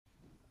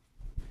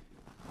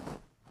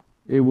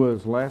It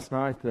was last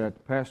night that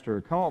the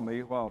pastor called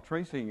me while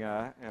Tracy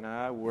and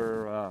I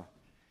were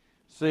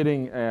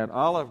sitting at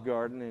Olive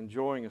Garden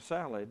enjoying a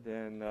salad,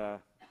 and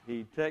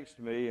he texted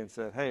me and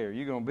said, "Hey, are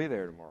you going to be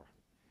there tomorrow?"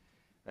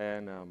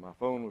 And my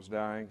phone was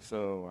dying,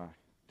 so I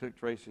took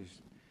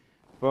Tracy's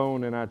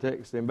phone and I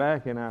texted him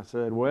back, and I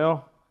said,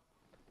 "Well,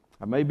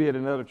 I may be at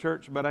another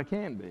church, but I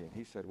can be." And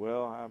he said,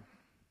 "Well,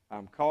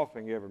 I'm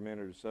coughing every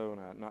minute or so, and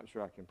I'm not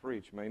sure I can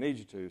preach. May need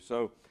you to."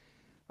 So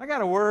I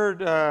got a word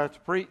to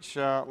preach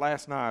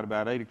last night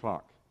about 8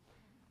 o'clock.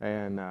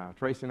 And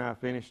Tracy and I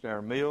finished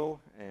our meal,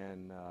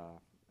 and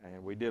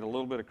we did a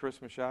little bit of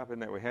Christmas shopping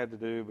that we had to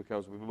do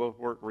because we both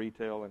work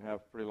retail and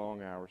have pretty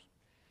long hours.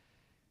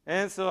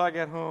 And so I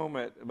got home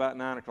at about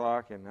 9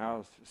 o'clock, and I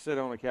was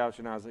sitting on the couch,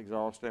 and I was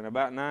exhausted. And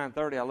about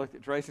 9:30, I looked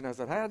at Tracy, and I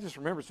said, "Hey, I just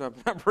remembered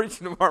something. I'm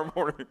preaching tomorrow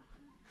morning."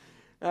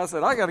 And I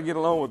said, "I got to get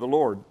along with the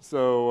Lord."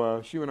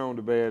 So she went on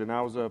to bed, and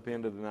I was up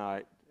into the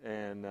night,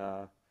 and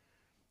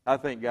I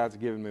think God's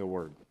given me a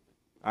word.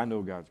 I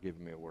know God's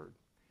given me a word.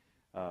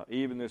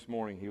 Even this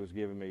morning, He was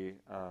giving me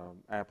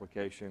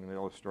application and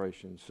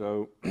illustration.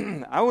 So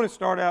I want to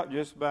start out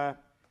just by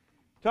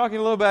talking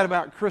a little bit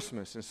about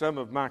Christmas and some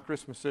of my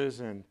Christmases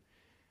and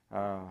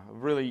a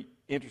really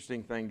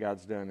interesting thing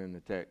God's done in the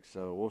text.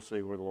 So we'll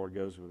see where the Lord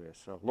goes with this.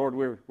 So Lord,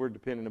 we're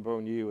dependent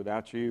upon You.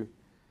 Without You,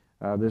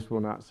 this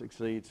will not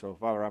succeed. So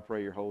Father, I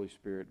pray Your Holy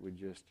Spirit would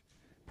just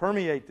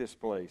permeate this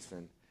place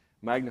and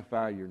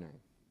magnify Your name.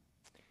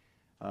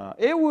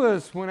 It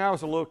was when I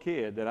was a little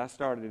kid that I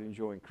started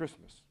enjoying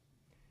Christmas.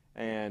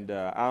 And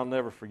I'll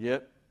never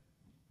forget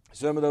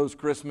some of those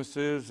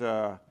Christmases.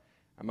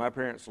 My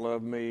parents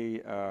loved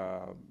me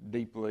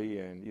deeply,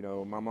 and, you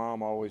know, my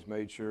mom always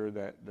made sure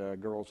that the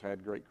girls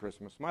had great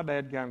Christmas. My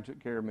dad kind of took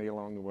care of me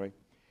along the way.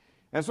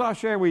 And so I'll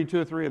share with you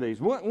two or three of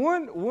these.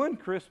 One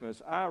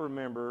Christmas, I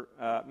remember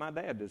my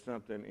dad did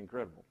something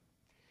incredible.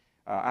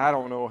 I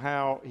don't know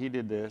how he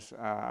did this.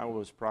 I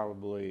was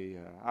probably,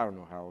 I don't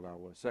know how old I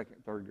was,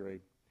 second, third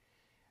grade.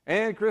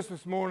 And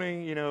Christmas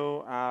morning, you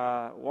know,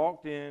 I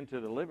walked into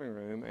the living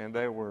room, and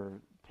there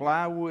were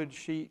plywood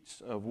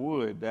sheets of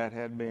wood that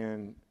had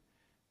been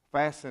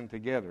fastened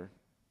together.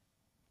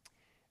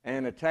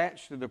 And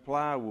attached to the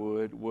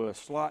plywood was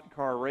a slot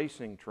car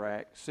racing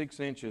track 6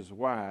 inches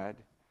wide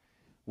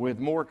with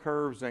more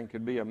curves than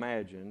could be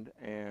imagined,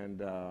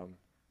 and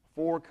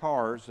 4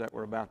 cars that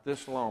were about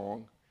this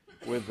long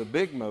with the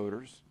big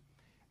motors.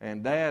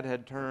 And Dad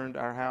had turned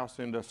our house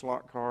into a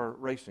slot car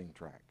racing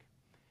track.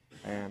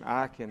 And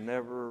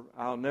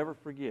I'll never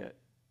forget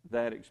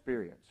that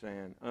experience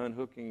and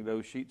unhooking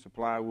those sheets of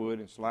plywood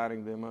and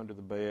sliding them under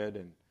the bed.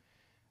 And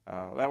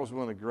that was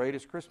one of the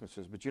greatest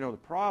Christmases. But, you know, the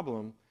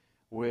problem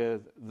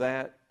with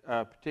that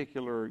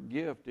particular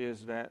gift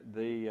is that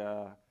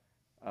the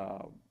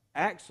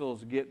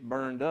axles get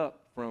burned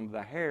up from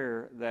the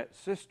hair that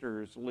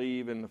sisters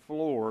leave in the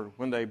floor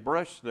when they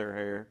brush their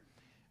hair.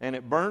 And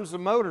it burns the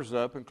motors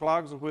up and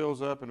clogs the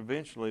wheels up, and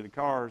eventually the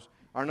cars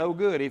are no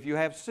good if you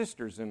have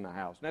sisters in the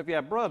house. Now, if you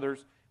have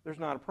brothers, there's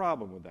not a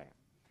problem with that.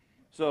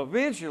 So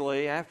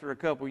eventually, after a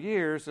couple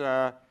years,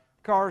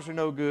 cars are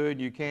no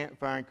good. You can't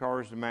find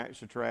cars to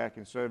match the track,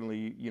 and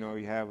suddenly, you know,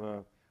 you have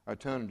a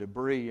ton of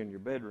debris in your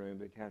bedroom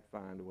that you have to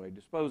find a way to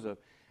dispose of.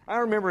 I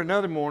remember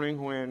another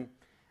morning when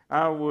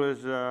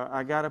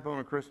I got up on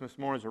a Christmas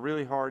morning. It was a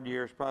really hard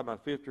year. It's probably my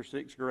 5th or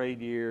 6th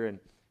grade year, and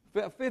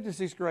 5th and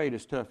 6th grade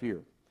is a tough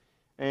year.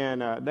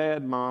 And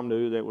Dad and Mom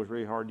knew that it was a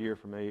really hard year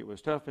for me. It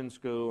was tough in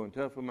school and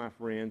tough with my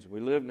friends. We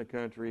lived in the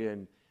country,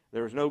 and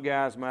there was no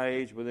guys my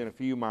age within a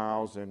few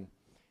miles. And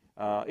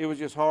it was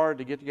just hard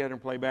to get together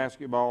and play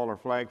basketball or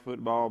flag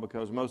football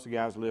because most of the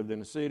guys lived in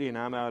the city, and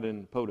I'm out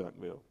in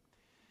Podunkville.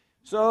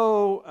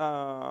 So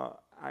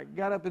I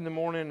got up in the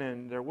morning,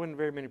 and there wasn't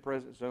very many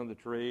presents on the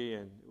tree,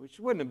 which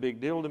wasn't a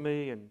big deal to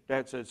me. And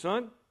Dad said,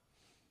 "Son,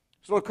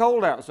 it's a little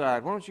cold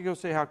outside. Why don't you go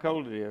see how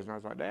cold it is?" And I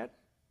was like, "Dad?"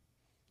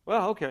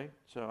 "Well, okay."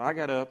 So I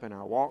got up and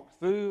I walked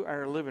through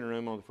our living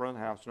room on the front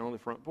of the house and on the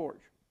front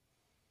porch.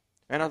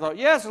 And I thought,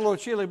 yeah, it's a little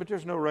chilly, but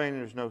there's no rain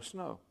and there's no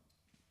snow.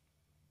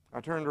 I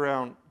turned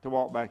around to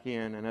walk back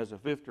in, and as a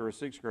 5th or a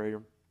 6th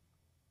grader,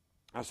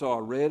 I saw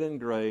a red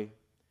and gray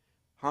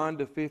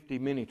Honda 50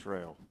 Mini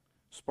Trail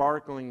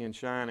sparkling and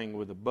shining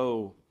with a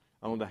bow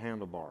on the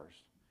handlebars.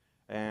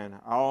 And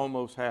I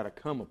almost had a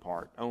come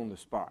apart on the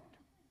spot.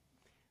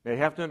 Now, you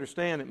have to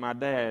understand that my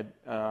dad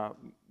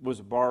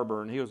was a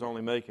barber, and he was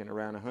only making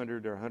around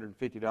 $100 or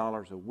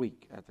 $150 a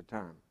week at the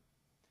time.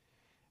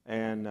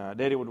 And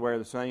Daddy would wear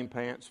the same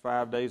pants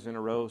 5 days in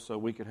a row so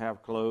we could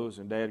have clothes.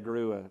 And Dad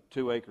grew a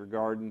 2-acre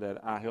garden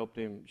that I helped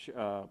him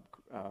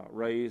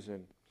raise.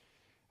 And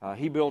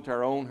he built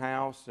our own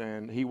house,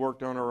 and he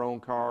worked on our own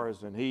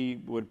cars, and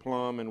he would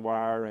plumb and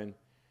wire. And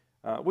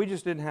we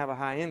just didn't have a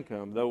high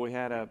income, though we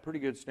had a pretty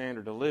good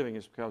standard of living.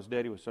 It's because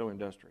Daddy was so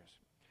industrious.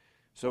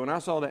 So when I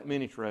saw that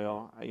mini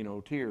trail, you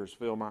know, tears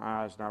filled my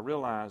eyes, and I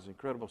realized the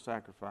incredible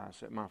sacrifice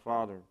that my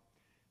father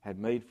had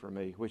made for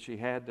me, which he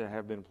had to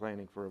have been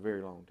planning for a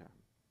very long time.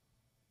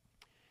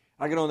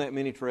 I got on that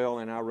mini trail,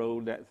 and I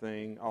rode that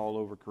thing all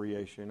over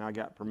creation. I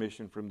got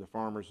permission from the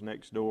farmers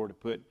next door to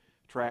put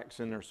tracks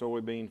in their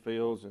soybean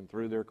fields and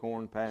through their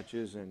corn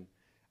patches. And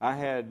I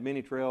had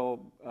mini trail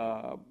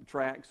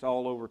tracks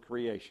all over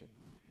creation.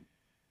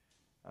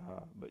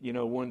 But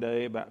one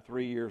day, about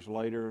 3 years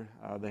later,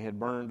 they had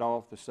burned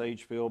off the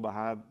sage field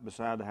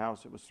beside the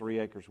house. It was 3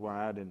 acres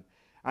wide. And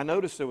I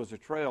noticed there was a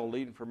trail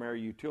leading from our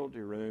utility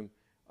room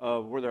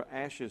of where their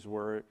ashes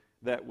were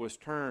that was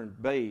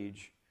turned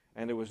beige,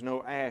 and there was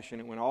no ash. And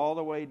it went all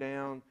the way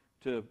down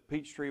to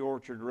Peachtree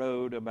Orchard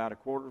Road, about a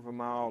quarter of a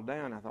mile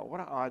down. I thought,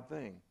 what an odd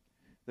thing.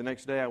 The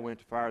next day I went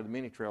to fire the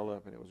mini trail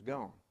up, and it was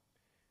gone.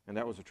 And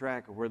that was a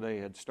track of where they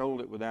had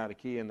stole it without a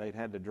key, and they'd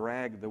had to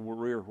drag the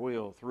rear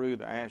wheel through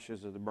the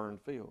ashes of the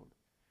burned field.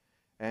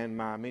 And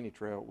my mini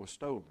trail was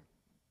stolen.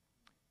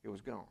 It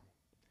was gone.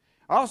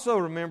 I also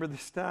remember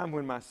this time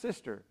when my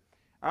sister,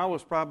 I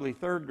was probably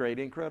third grade,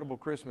 incredible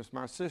Christmas.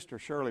 My sister,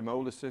 Shirley, my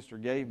oldest sister,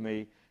 gave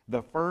me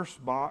the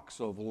first box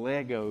of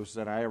Legos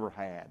that I ever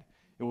had.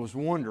 It was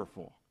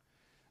wonderful.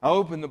 I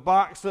opened the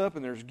box up,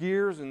 and there's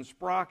gears and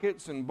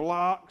sprockets and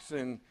blocks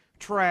and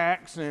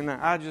tracks, and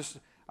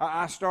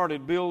I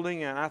started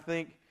building, and I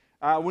think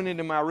I went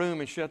into my room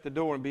and shut the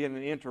door, and being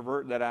an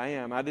introvert that I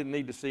am, I didn't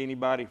need to see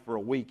anybody for a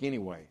week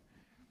anyway.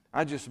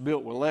 I just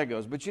built with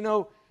Legos. But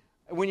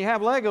when you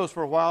have Legos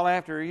for a while,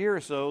 after a year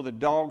or so, the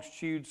dogs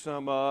chewed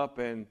some up,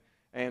 and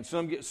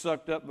some get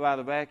sucked up by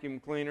the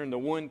vacuum cleaner, and the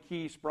one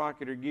key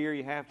sprocket or gear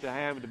you have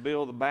to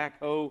build the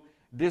backhoe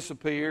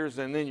disappears,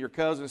 and then your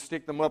cousins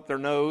stick them up their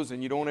nose,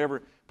 and you don't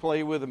ever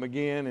play with them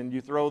again, and you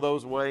throw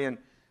those away. And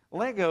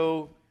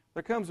Lego,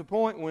 there comes a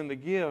point when the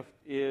gift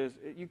is,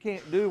 you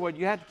can't do what,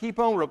 you have to keep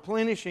on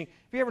replenishing.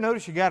 Have you ever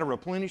noticed you got to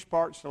replenish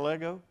parts to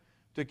Lego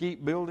to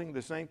keep building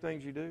the same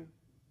things you do?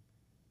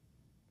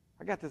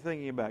 I got to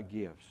thinking about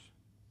gifts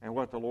and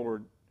what the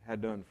Lord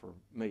had done for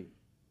me.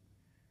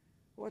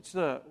 What's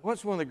one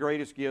of the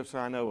greatest gifts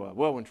I know of?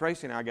 Well, when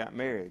Tracy and I got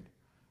married,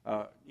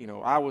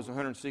 I was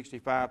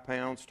 165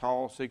 pounds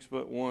tall,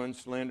 6'1",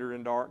 slender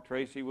and dark.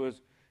 Tracy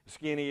was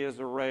skinny as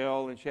a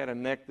rail, and she had a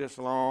neck this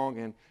long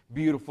and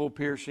beautiful,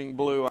 piercing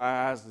blue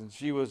eyes, and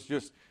she was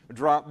just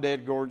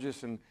drop-dead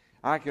gorgeous. And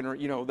I can,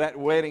 that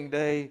wedding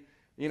day,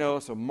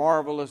 it's a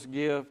marvelous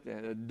gift,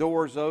 and the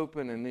doors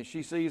open, and then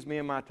she sees me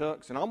in my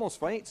tux and almost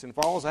faints and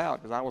falls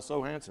out because I was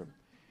so handsome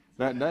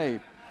that day.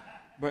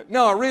 But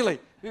no, really,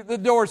 the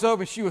doors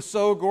open. She was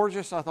so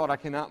gorgeous, I thought, I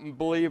cannot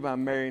believe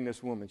I'm marrying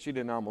this woman. She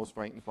didn't almost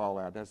faint and fall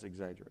out. That's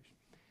exaggeration.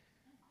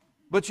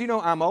 But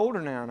I'm older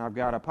now, and I've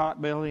got a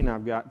pot belly, and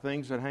I've got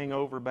things that hang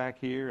over back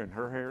here, and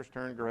her hair's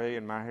turned gray,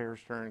 and my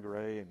hair's turned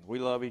gray, and we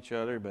love each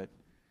other, but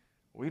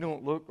we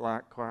don't look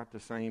like quite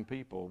the same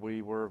people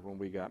we were when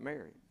we got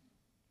married.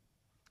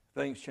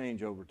 Things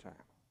change over time.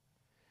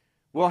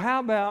 Well,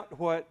 how about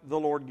what the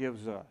Lord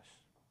gives us?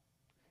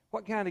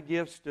 What kind of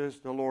gifts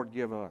does the Lord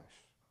give us?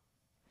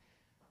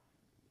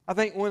 I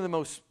think one of the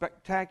most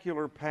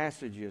spectacular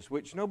passages,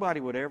 which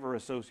nobody would ever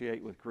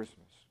associate with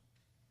Christmas,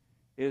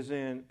 is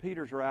in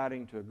Peter's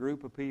writing to a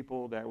group of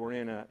people that were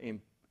in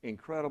an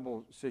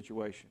incredible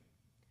situation.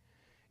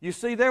 You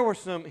see, there were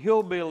some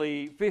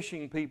hillbilly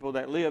fishing people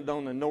that lived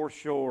on the north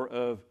shore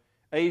of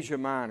Asia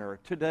Minor.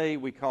 Today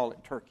we call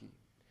it Turkey.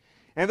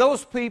 And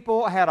those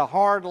people had a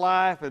hard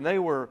life, and they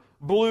were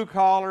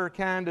blue-collar,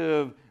 kind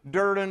of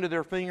dirt under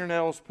their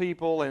fingernails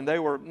people, and they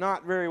were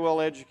not very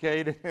well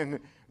educated, and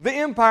the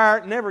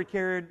empire never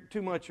cared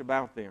too much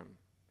about them.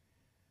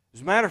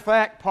 As a matter of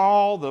fact,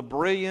 Paul, the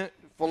brilliant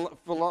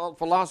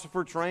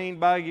philosopher trained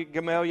by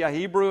Gamaliel,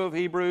 Hebrew of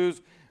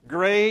Hebrews,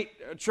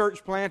 great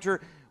church planter,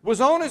 was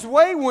on his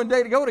way one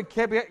day to go to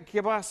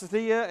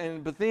Cappadocia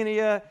and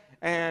Bithynia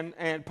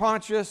and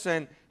Pontus,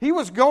 and he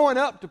was going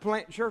up to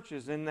plant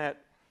churches in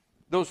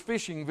those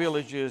fishing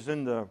villages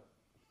in the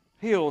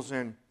hills,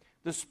 and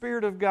the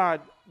Spirit of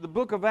God, the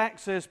book of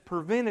Acts says,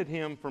 prevented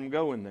him from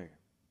going there.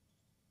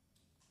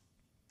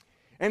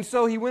 And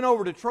so he went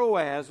over to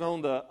Troas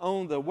on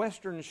the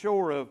western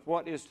shore of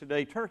what is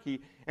today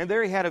Turkey, and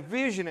there he had a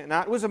vision at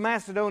night. It was a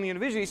Macedonian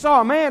vision. He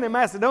saw a man in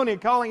Macedonia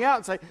calling out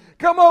and saying,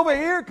 come over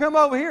here, come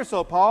over here.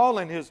 So Paul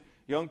and his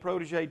young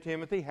protege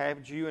Timothy,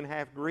 half Jew and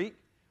half Greek,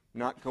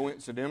 not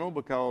coincidental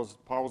because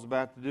Paul was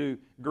about to do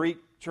Greek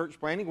church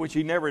planting, which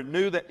he never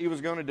knew that he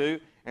was going to do,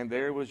 and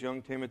there was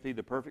young Timothy,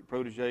 the perfect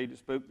protege that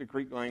spoke the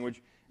Greek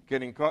language,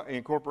 could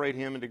incorporate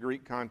him into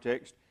Greek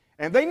context.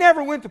 And they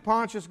never went to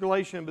Pontus,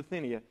 Galatia, and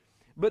Bithynia.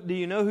 But do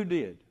you know who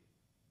did?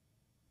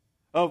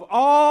 Of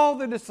all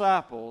the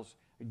disciples,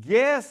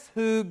 guess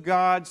who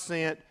God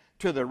sent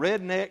to the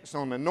rednecks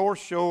on the north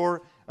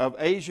shore of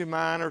Asia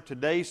Minor,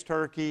 today's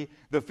Turkey,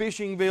 the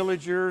fishing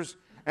villagers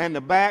and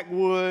the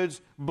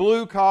backwoods,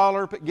 blue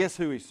collar? Guess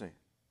who he sent?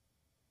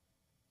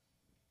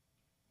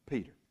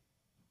 Peter.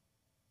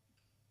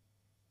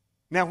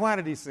 Now, why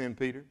did he send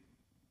Peter?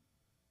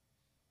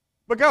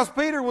 Because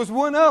Peter was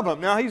one of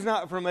them. Now, he's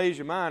not from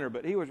Asia Minor,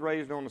 but he was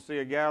raised on the Sea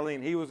of Galilee,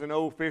 and he was an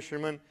old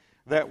fisherman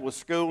that was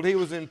schooled. He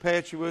was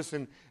impetuous,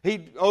 and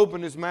he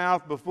opened his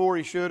mouth before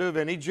he should have,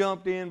 and he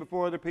jumped in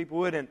before other people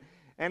would.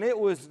 And it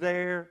was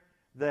there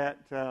that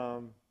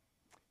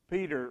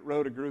Peter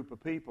wrote a group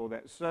of people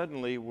that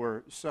suddenly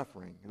were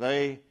suffering.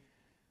 They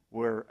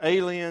were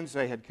aliens.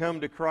 They had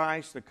come to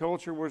Christ. The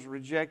culture was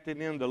rejecting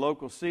them. The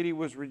local city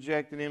was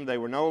rejecting them. They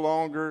were no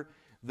longer,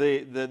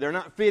 they're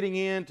not fitting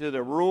into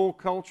the rural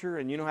culture.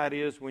 And you know how it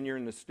is when you're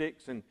in the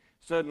sticks and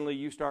suddenly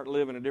you start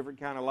living a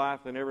different kind of life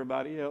than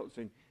everybody else,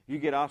 and you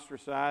get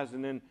ostracized.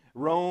 And then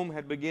Rome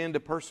had begun to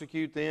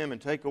persecute them and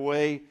take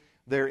away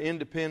their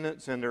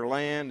independence and their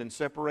land and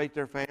separate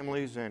their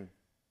families. And,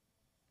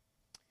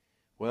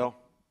 well,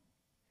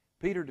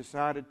 Peter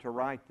decided to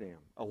write them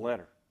a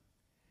letter.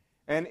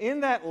 And in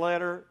that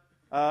letter,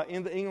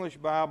 in the English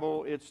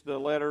Bible, it's the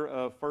letter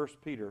of 1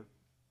 Peter.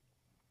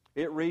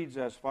 It reads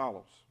as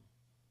follows.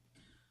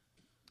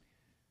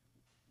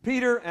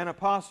 Peter, an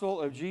apostle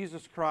of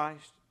Jesus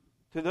Christ,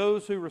 to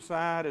those who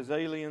reside as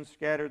aliens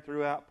scattered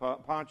throughout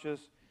Pontus,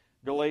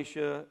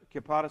 Galatia,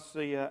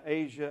 Cappadocia,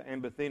 Asia,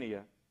 and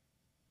Bithynia,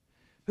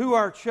 who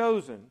are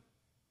chosen,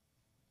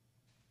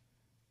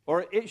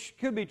 or it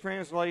could be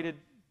translated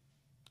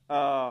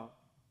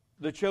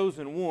the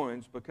chosen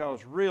ones,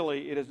 because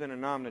really it is in a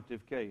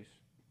nominative case,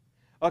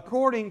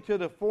 according to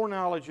the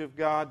foreknowledge of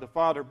God the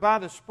Father, by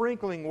the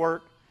sprinkling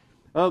work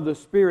of the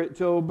Spirit,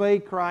 to obey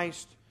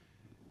Christ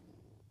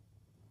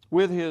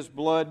with His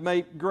blood.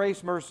 May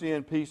grace, mercy,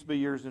 and peace be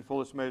yours in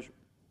fullest measure.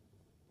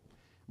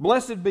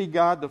 Blessed be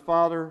God the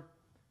Father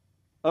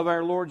of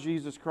our Lord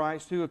Jesus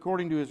Christ, who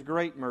according to His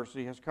great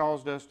mercy has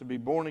caused us to be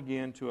born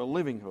again to a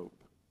living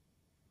hope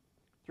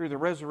through the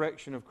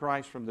resurrection of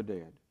Christ from the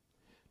dead,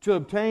 to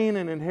obtain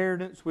an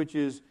inheritance which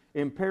is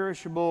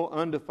imperishable,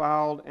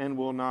 undefiled, and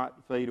will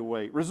not fade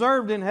away,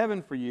 reserved in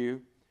heaven for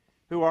you,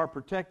 who are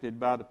protected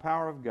by the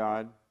power of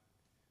God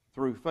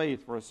through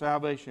faith for a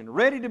salvation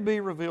ready to be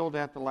revealed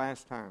at the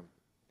last time.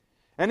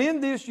 And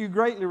in this you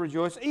greatly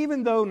rejoice,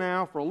 even though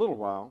now for a little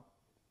while,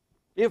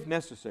 if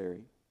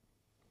necessary,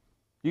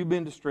 you've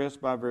been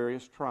distressed by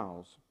various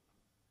trials,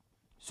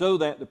 so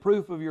that the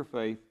proof of your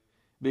faith,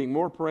 being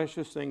more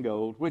precious than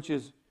gold, which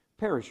is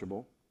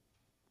perishable,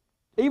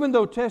 even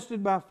though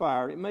tested by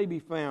fire, it may be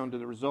found to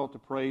the result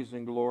of praise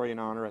and glory and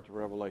honor at the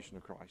revelation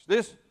of Christ.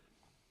 This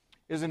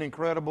is an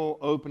incredible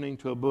opening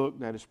to a book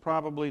that is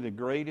probably the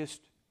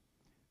greatest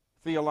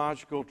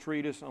theological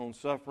treatise on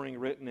suffering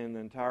written in the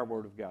entire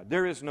Word of God.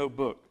 There is no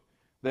book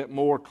that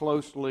more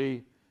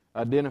closely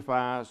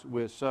identifies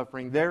with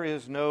suffering. There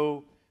is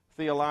no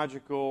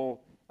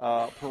theological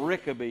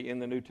pericope in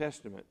the New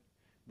Testament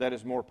that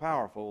is more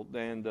powerful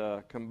than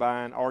the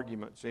combined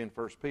arguments in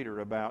 1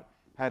 Peter about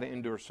how to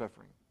endure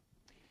suffering.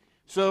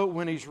 So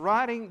when he's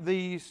writing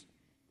these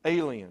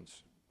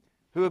aliens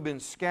who have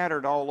been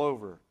scattered all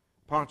over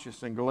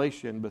Pontus and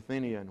Galatia and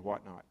Bithynia and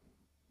whatnot,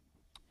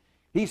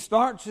 he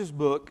starts his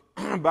book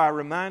by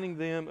reminding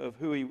them of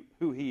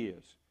who he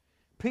is.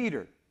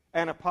 Peter,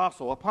 an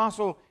apostle.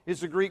 Apostle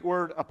is the Greek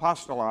word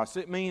apostolos.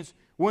 It means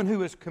one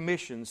who is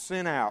commissioned,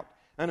 sent out,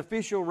 an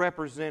official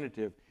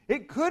representative.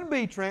 It could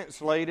be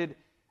translated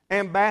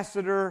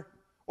ambassador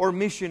or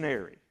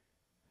missionary.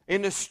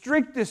 In the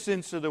strictest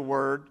sense of the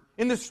word,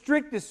 in the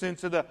strictest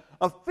sense of the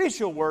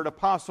official word,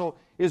 apostle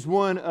is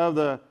one of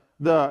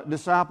the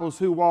disciples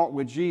who walked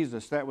with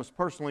Jesus that was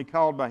personally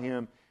called by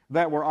Him,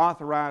 that were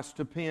authorized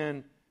to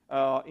pen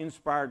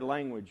inspired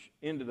language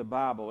into the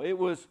Bible. It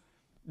was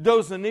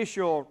those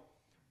initial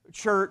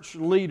church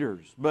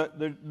leaders, but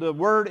the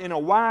word in a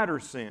wider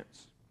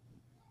sense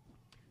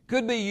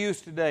could be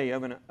used today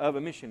of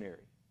a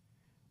missionary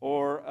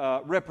or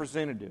a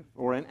representative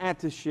or an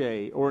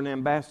attaché or an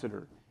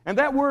ambassador. And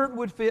that word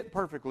would fit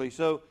perfectly.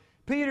 So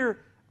Peter,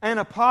 an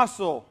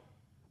apostle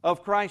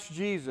of Christ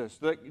Jesus,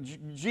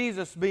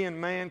 Jesus being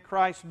man,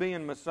 Christ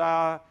being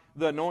Messiah,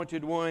 the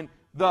anointed one,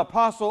 the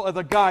apostle of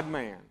the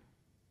God-man.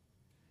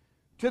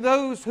 To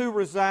those who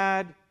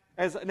reside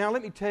as... Now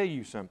let me tell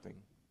you something.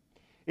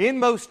 In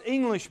most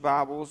English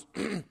Bibles,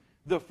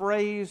 the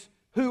phrase,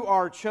 who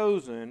are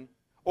chosen,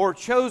 or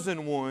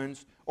chosen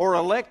ones, or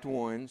elect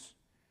ones,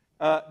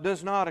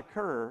 does not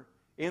occur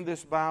in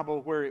this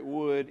Bible where it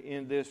would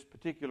in this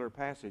particular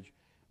passage.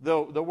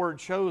 Though the word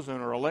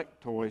chosen, or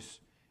electois,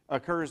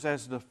 occurs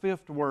as the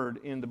fifth word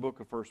in the book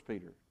of 1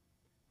 Peter.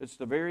 It's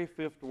the very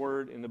fifth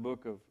word in the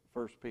book of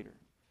 1 Peter.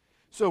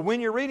 So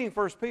when you're reading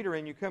 1 Peter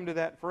and you come to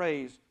that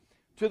phrase,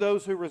 to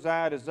those who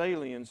reside as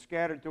aliens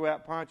scattered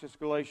throughout Pontus,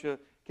 Galatia,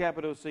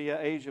 Cappadocia,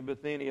 Asia,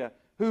 Bithynia,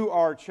 who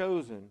are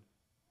chosen.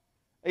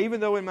 Even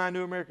though in my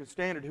New American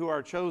Standard, who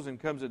are chosen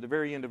comes at the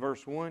very end of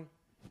verse 1.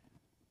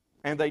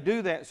 And they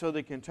do that so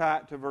they can tie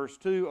it to verse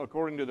 2,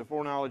 according to the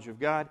foreknowledge of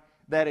God.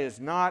 That is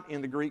not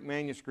in the Greek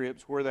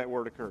manuscripts where that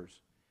word occurs.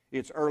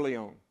 It's early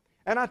on.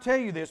 And I tell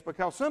you this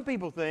because some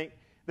people think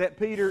that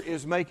Peter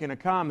is making a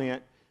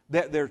comment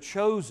that they're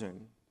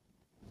chosen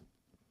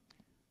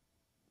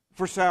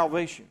for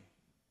salvation.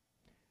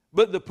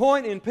 But the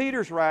point in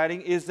Peter's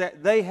writing is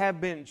that they have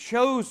been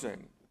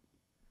chosen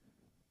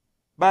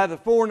by the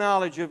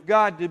foreknowledge of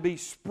God to be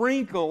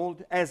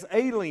sprinkled as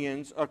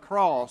aliens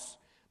across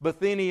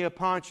Bithynia,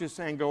 Pontus,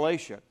 and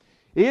Galatia.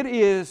 It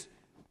is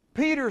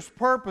Peter's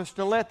purpose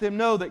to let them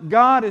know that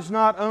God is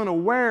not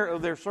unaware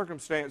of their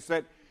circumstance,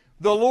 that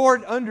the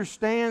Lord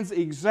understands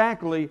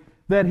exactly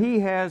that He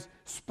has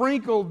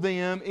sprinkled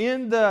them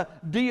in the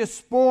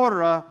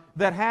diaspora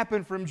that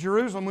happened from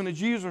Jerusalem when the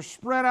Jews are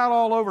spread out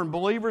all over and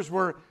believers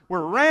were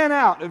ran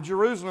out of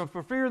Jerusalem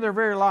for fear of their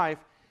very life,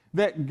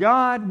 that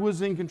God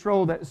was in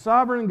control, that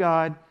sovereign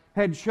God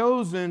had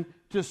chosen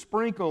to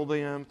sprinkle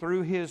them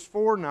through His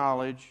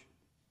foreknowledge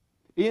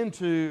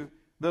into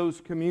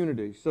those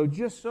communities. So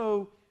just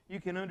so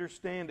you can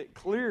understand it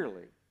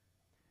clearly,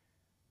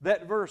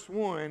 that verse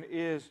 1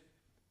 is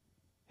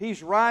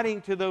He's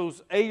writing to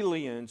those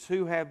aliens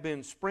who have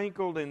been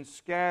sprinkled and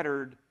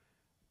scattered,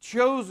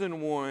 chosen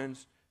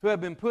ones who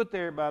have been put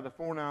there by the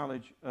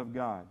foreknowledge of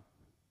God.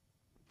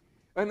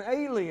 An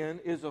alien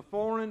is a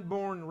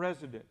foreign-born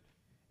resident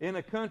in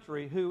a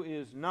country who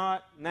is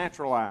not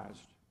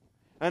naturalized.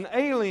 An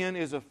alien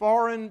is a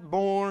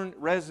foreign-born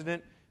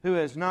resident who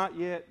has not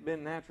yet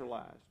been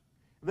naturalized.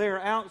 They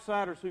are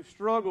outsiders who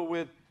struggle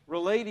with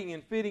relating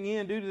and fitting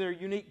in due to their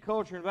unique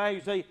culture and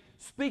values. They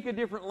speak a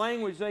different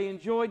language. They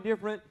enjoy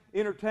different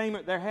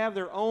entertainment. They have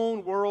their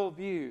own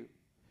worldview.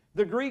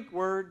 The Greek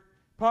word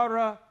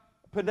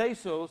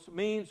parapedesos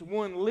means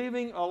one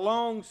living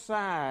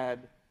alongside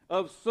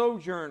of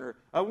sojourner,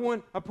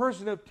 a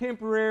person of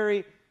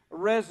temporary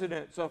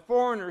residence, a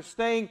foreigner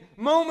staying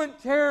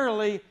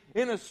momentarily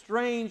in a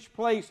strange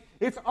place.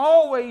 It's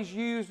always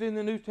used in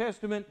the New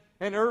Testament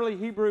and early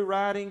Hebrew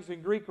writings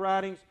and Greek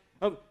writings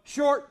of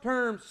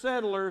short-term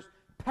settlers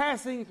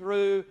passing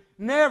through,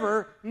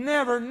 never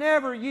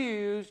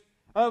used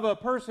of a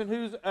person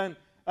who's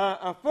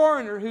a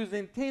foreigner who's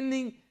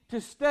intending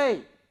to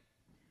stay.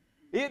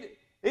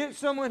 It's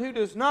someone who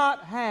does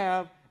not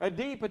have a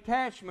deep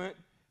attachment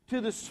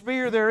to the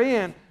sphere they're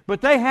in,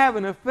 but they have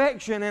an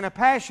affection and a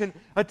passion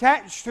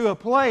attached to a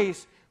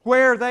place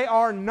where they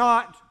are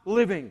not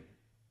living.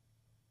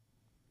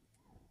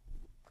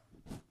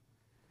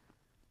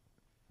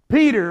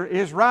 Peter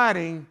is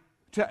writing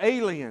to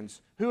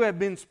aliens who have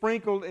been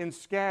sprinkled and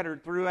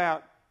scattered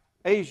throughout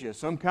Asia.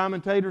 Some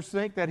commentators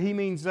think that he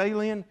means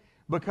alien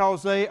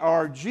because they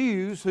are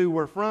Jews who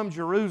were from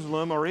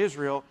Jerusalem or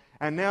Israel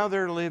and now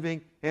they're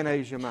living in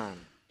Asia Minor.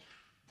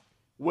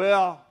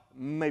 Well,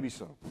 maybe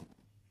so.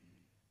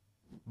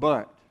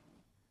 But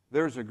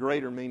there's a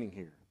greater meaning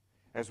here.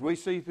 As we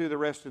see through the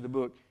rest of the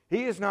book,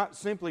 he is not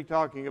simply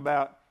talking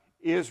about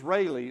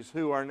Israelis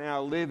who are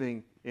now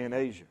living in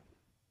Asia.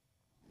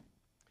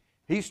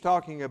 He's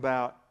talking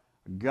about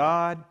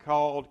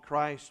God-called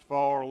Christ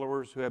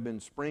followers who have been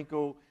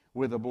sprinkled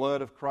with the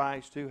blood of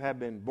Christ, who have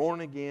been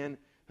born again,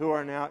 who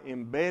are now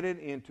embedded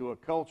into a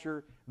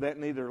culture that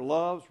neither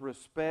loves,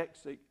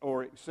 respects,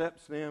 or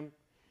accepts them.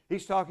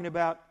 He's talking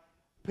about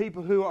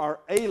people who are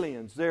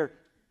aliens. They're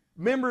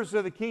members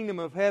of the kingdom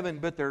of heaven,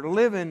 but they're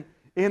living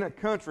in a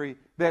country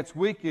that's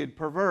wicked,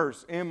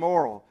 perverse,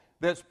 immoral,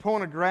 that's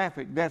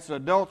pornographic, that's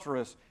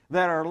adulterous,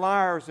 that are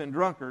liars and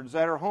drunkards,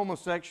 that are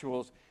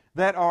homosexuals,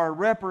 that are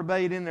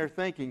reprobate in their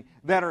thinking,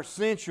 that are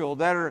sensual,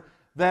 that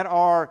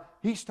are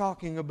he's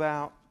talking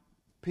about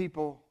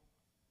people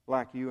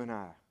like you and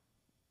I,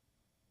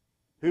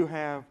 who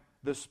have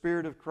the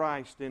Spirit of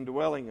Christ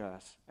indwelling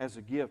us as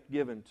a gift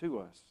given to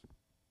us,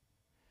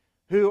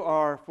 who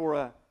are for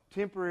a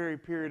temporary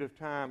period of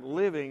time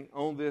living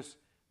on this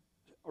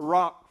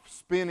rock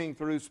spinning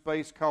through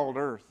space called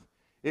Earth,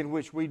 in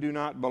which we do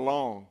not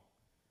belong,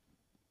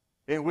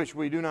 in which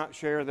we do not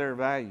share their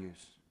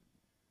values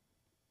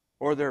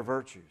or their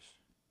virtues,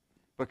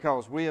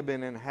 because we have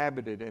been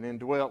inhabited and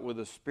indwelt with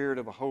the Spirit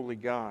of a holy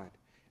God,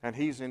 and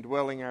He's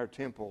indwelling our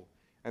temple,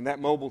 and that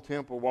mobile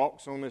temple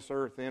walks on this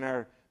earth in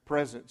our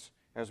presence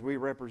as we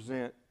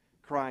represent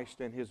Christ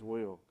and His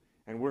will,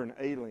 and we're an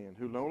alien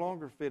who no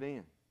longer fit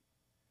in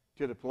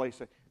to the place.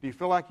 Do you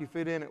feel like you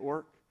fit in at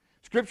work?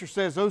 Scripture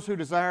says those who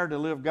desire to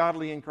live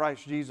godly in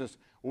Christ Jesus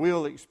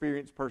will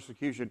experience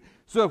persecution.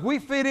 So if we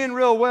fit in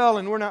real well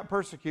and we're not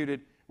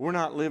persecuted, we're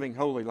not living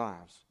holy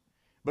lives,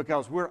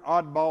 because we're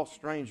oddball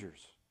strangers.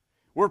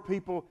 We're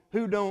people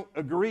who don't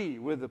agree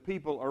with the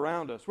people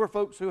around us. We're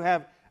folks who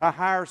have a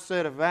higher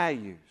set of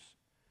values,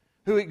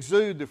 who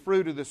exude the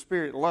fruit of the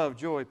Spirit: love,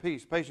 joy,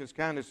 peace, patience,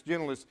 kindness,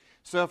 gentleness,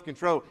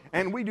 self-control.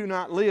 And we do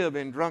not live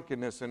in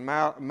drunkenness and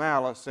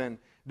malice and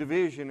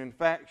division and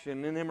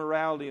faction and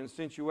immorality and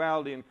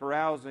sensuality and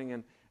carousing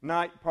and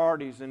night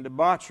parties and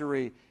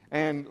debauchery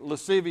and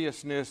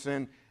lasciviousness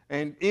and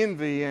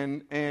envy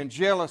and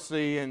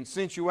jealousy and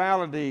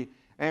sensuality.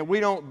 And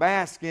we don't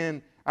bask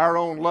in our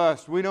own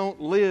lust. We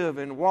don't live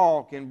and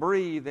walk and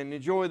breathe and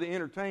enjoy the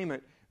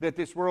entertainment that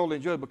this world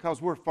enjoys,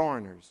 because we're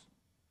foreigners.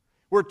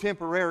 We're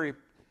temporary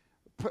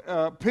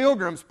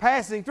pilgrims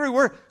passing through.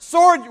 We're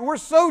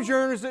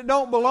sojourners that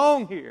don't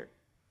belong here.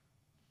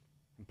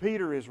 And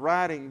Peter is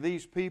writing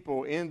these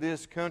people in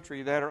this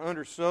country that are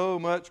under so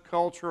much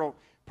cultural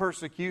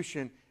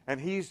persecution,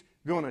 and he's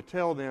going to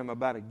tell them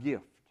about a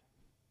gift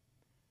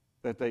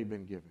that they've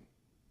been given.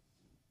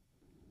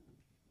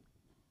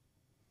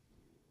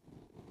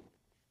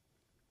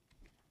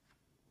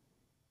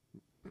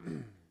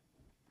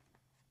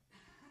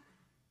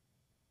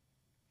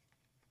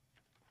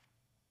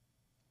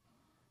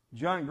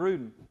 John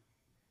Gruden,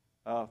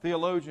 a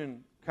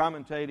theologian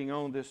commentating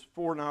on this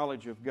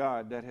foreknowledge of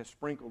God that has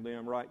sprinkled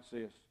them, writes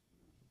this.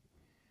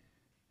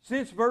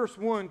 Since verse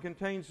 1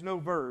 contains no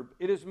verb,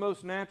 it is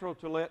most natural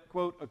to let,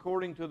 quote,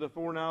 according to the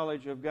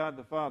foreknowledge of God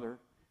the Father,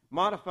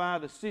 modify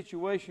the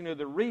situation of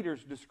the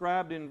readers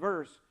described in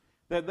verse,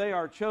 that they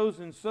are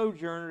chosen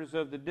sojourners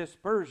of the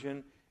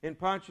dispersion in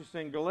Pontus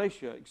and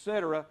Galatia,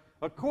 etc.,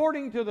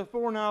 according to the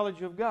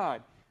foreknowledge of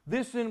God.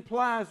 This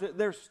implies that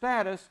their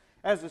status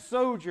as a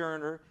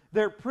sojourner,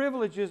 their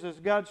privileges as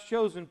God's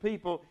chosen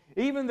people,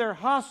 even their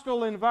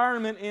hostile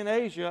environment in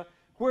Asia,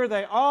 where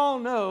they all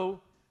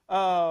know,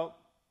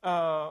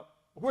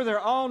 where they're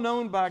all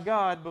known by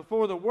God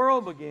before the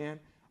world began,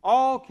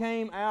 all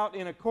came out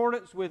in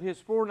accordance with His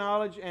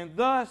foreknowledge, and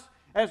thus,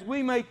 as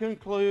we may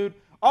conclude,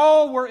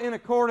 all were in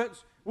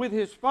accordance with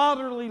His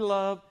fatherly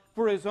love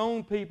for His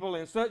own people,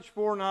 and such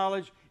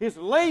foreknowledge is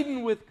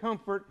laden with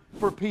comfort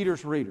for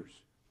Peter's readers.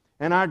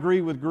 And I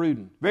agree with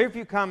Gruden. Very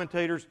few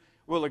commentators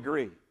will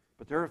agree,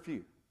 but there are a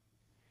few.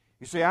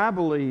 You see, I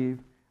believe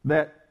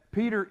that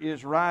Peter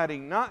is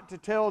writing not to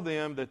tell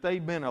them that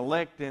they've been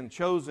elected and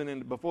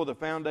chosen before the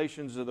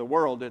foundations of the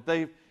world,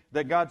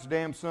 that God's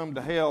damned some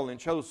to hell and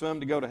chose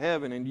some to go to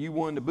heaven, and you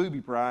won the booby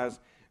prize,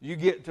 you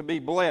get to be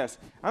blessed.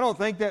 I don't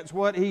think that's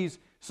what he's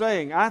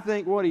saying. I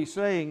think what he's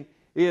saying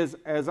is,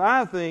 as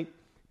I think,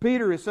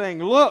 Peter is saying,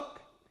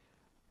 look,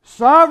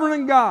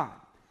 sovereign God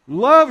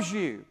loves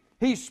you.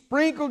 He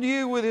sprinkled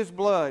you with His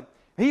blood.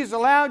 He's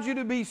allowed you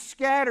to be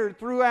scattered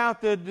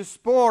throughout the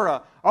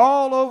diaspora,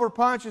 all over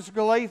Pontus,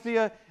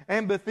 Galatia,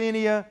 and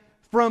Bithynia,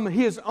 from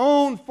His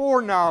own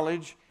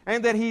foreknowledge,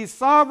 and that He's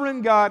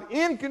sovereign God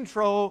in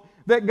control,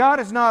 that God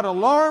is not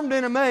alarmed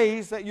and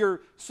amazed that you're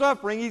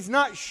suffering. He's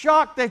not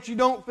shocked that you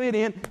don't fit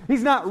in.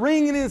 He's not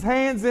wringing His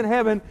hands in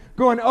heaven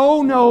going,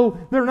 oh no,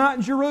 they're not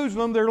in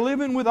Jerusalem. They're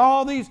living with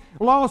all these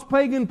lost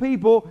pagan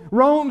people.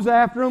 Rome's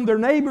after them. Their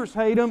neighbors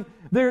hate them.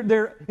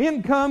 Their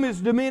income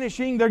is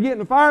diminishing. They're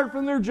getting fired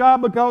from their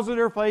job because of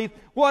their faith.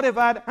 What if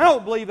I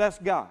don't believe that's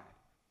God.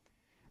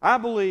 I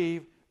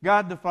believe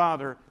God the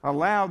Father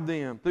allowed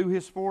them, through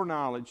His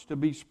foreknowledge, to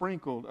be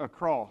sprinkled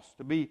across,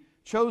 to be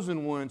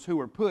chosen ones who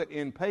are put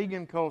in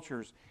pagan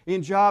cultures,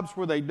 in jobs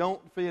where they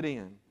don't fit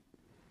in.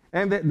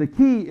 And that the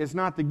key is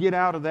not to get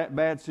out of that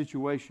bad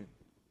situation.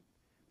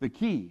 The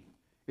key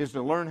is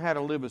to learn how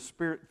to live a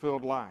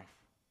Spirit-filled life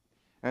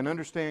and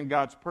understand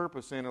God's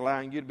purpose in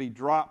allowing you to be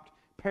dropped,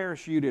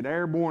 parachuted,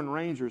 airborne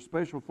rangers,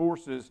 special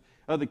forces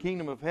of the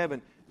kingdom of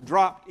heaven,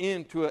 dropped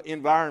into an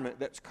environment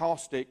that's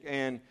caustic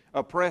and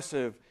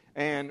oppressive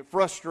and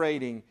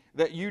frustrating,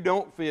 that you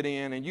don't fit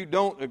in and you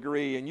don't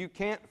agree and you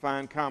can't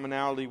find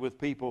commonality with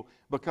people,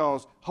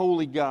 because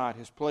holy God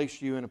has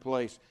placed you in a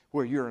place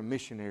where you're a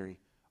missionary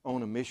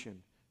on a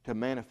mission to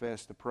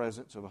manifest the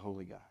presence of a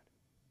holy God.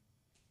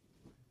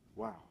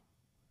 Wow.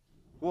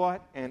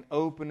 What an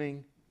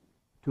opening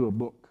to a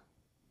book.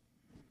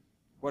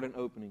 What an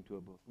opening to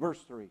a book.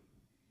 Verse 3.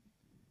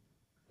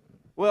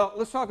 Well,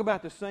 let's talk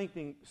about the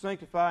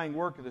sanctifying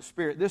work of the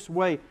Spirit this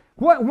way.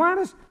 Why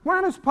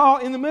does Paul,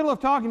 in the middle of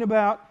talking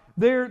about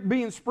they're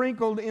being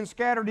sprinkled and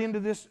scattered into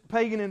this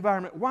pagan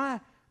environment,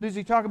 why does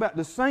he talk about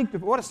the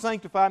sanctify? What does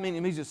sanctify mean?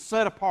 It means to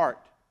set apart,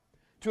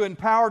 to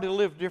empower to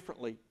live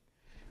differently.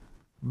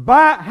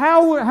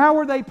 How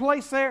are they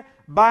placed there?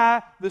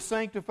 By the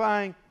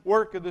sanctifying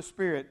work of the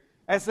Spirit,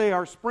 as they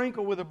are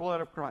sprinkled with the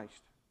blood of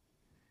Christ.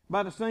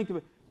 By the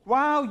sanctifying.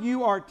 While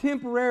you are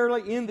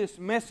temporarily in this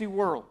messy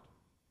world,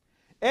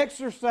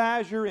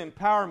 exercise your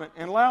empowerment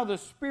and allow the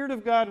Spirit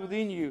of God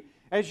within you,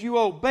 as you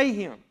obey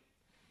Him,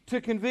 to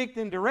convict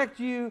and direct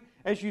you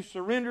as you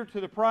surrender to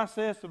the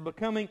process of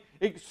becoming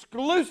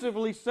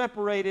exclusively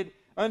separated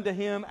unto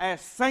Him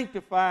as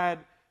sanctified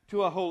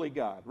to a holy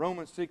God.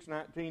 Romans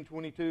 6:19,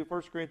 22,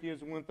 1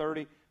 Corinthians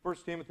 1:30, 1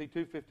 Timothy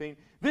 2:15.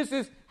 This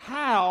is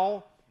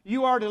how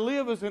you are to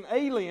live as an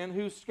alien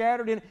who's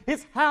scattered in.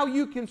 It's how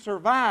you can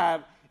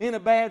survive in a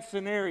bad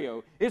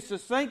scenario. It's the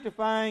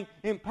sanctifying,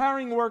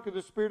 empowering work of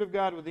the Spirit of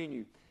God within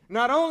you.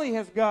 Not only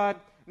has God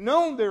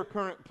known their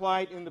current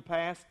plight in the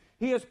past,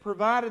 He has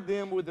provided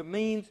them with the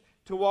means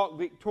to walk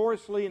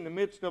victoriously in the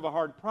midst of a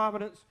hard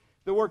providence.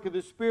 The work of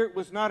the Spirit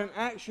was not an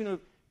action of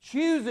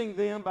choosing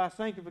them by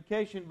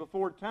sanctification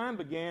before time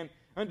began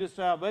unto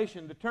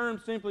salvation. The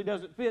term simply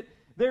doesn't fit.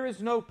 There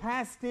is no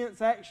past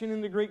tense action in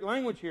the Greek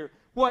language here.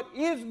 What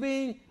is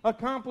being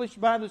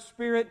accomplished by the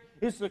Spirit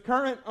is the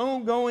current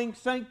ongoing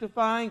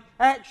sanctifying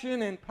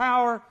action and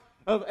power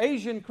of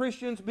Asian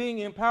Christians being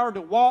empowered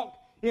to walk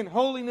in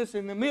holiness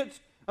in the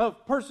midst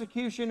of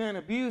persecution and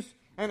abuse.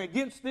 And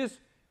against this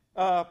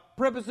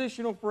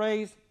prepositional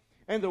phrase,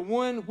 and the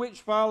one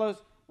which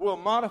follows will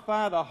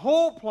modify the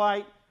whole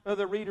plight of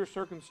the reader's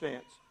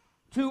circumstance.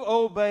 To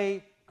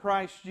obey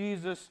Christ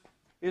Jesus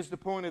is the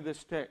point of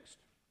this text.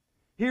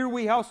 Here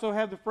we also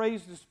have the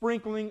phrase, the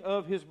sprinkling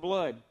of His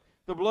blood.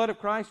 The blood of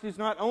Christ is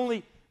not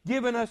only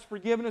given us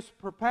forgiveness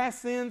for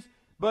past sins,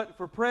 but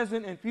for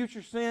present and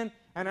future sin,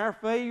 and our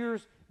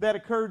failures that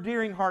occur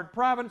during hard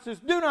providences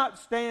do not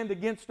stand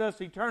against us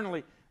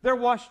eternally. They're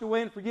washed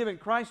away and forgiven.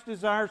 Christ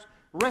desires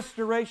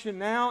restoration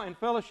now and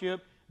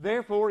fellowship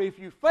Therefore, if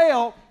you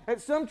fail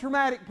at some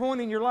traumatic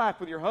point in your life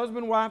with your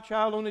husband, wife,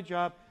 child on the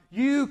job,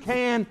 you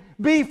can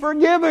be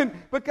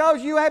forgiven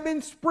because you have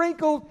been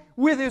sprinkled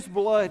with His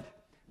blood.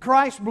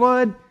 Christ's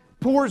blood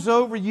pours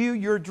over you.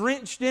 You're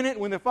drenched in it.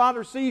 When the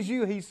Father sees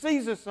you, He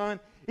sees the Son.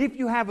 If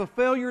you have a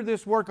failure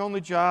this work on the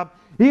job,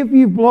 if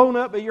you've blown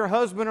up at your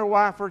husband or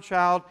wife or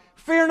child,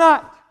 fear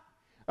not.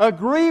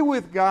 Agree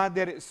with God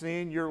that it's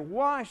sin. You're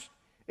washed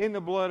in the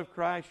blood of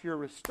Christ. You're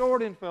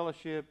restored in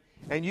fellowship.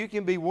 And you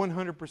can be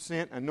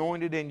 100%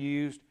 anointed and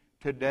used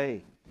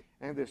today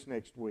and this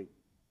next week.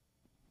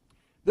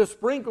 The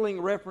sprinkling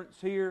reference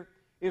here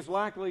is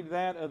likely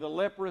that of the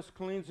leprous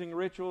cleansing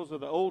rituals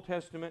of the Old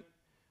Testament,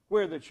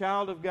 where the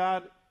child of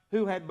God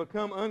who had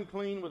become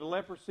unclean with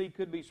leprosy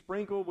could be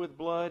sprinkled with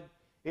blood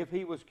if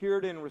he was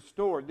cured and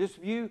restored. This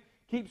view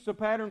keeps the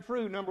pattern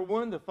true. Number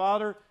 1, the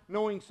Father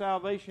knowing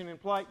salvation in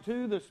plight.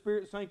 2, the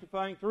Spirit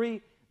sanctifying.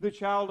 3, the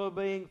child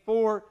obeying.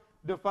 4,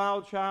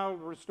 defiled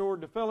child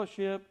restored to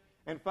fellowship.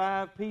 And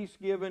 5, peace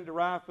given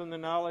derived from the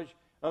knowledge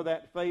of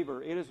that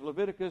favor. It is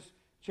Leviticus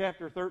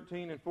chapter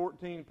 13 and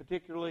 14,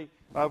 particularly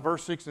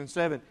verse 6 and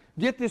 7.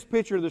 Get this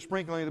picture of the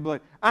sprinkling of the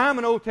blood. I'm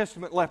an Old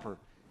Testament leper.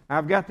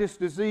 I've got this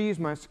disease.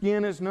 My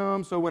skin is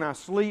numb, so when I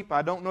sleep,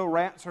 I don't know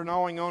rats are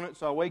gnawing on it,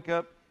 so I wake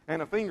up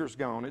and a finger's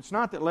gone. It's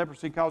not that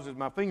leprosy causes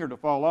my finger to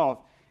fall off.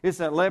 It's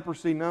that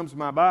leprosy numbs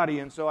my body,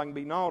 and so I can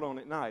be gnawed on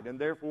at night, and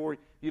therefore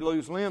you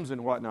lose limbs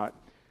and whatnot.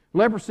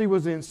 Leprosy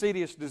was an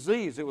insidious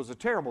disease. It was a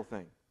terrible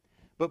thing.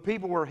 But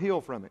people were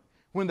healed from it.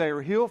 When they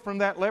were healed from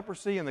that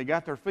leprosy and they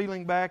got their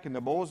feeling back and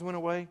the boils went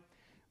away,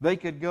 they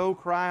could go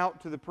cry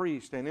out to the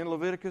priest. And in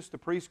Leviticus, the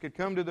priest could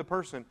come to the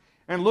person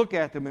and look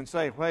at them and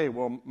say, hey,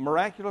 well,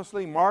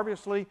 miraculously,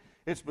 marvelously,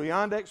 it's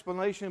beyond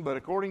explanation, but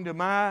according to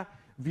my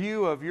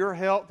view of your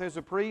health as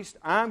a priest,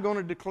 I'm going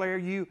to declare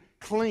you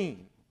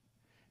clean.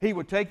 He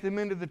would take them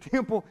into the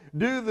temple,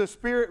 do the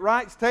Spirit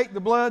rites, take the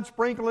blood,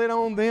 sprinkle it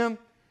on them.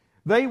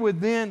 They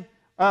would then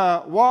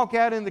walk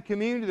out in the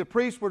community. The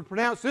priest would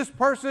pronounce, this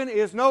person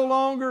is no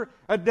longer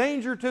a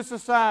danger to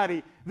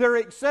society. They're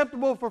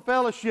acceptable for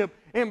fellowship.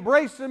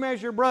 Embrace them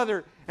as your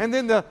brother. And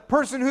then the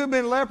person who had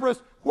been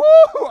leprous, whoo,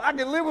 I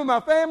can live with my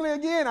family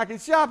again. I can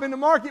shop in the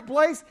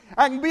marketplace.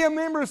 I can be a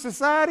member of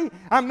society.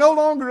 I'm no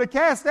longer a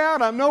cast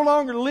out. I'm no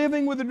longer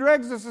living with the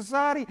dregs of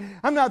society.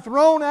 I'm not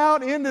thrown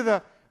out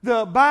into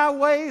the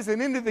byways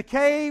and into the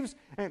caves.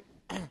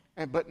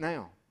 But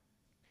now,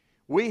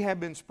 we have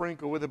been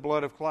sprinkled with the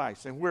blood of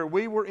Christ. And where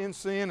we were in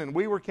sin and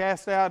we were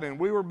cast out and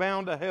we were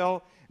bound to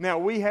hell, now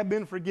we have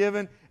been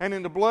forgiven. And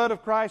in the blood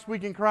of Christ we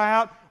can cry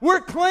out,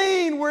 we're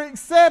clean, we're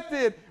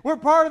accepted, we're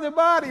part of the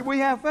body, we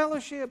have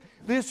fellowship.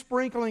 This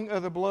sprinkling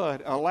of the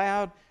blood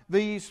allowed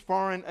these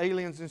foreign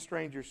aliens and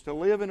strangers to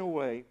live in a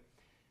way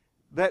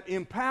that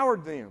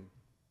empowered them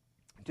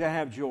to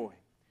have joy.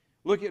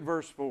 Look at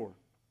verse 4.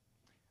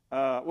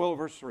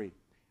 Verse 3.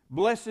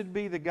 Blessed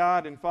be the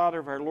God and Father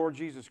of our Lord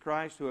Jesus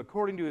Christ, who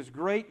according to His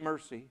great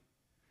mercy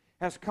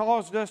has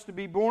caused us to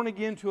be born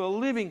again to a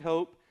living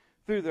hope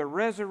through the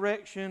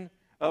resurrection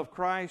of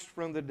Christ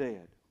from the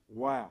dead.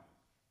 Wow.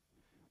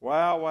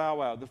 Wow, wow,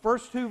 wow. The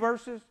first 2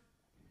 verses,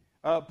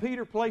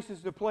 Peter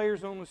places the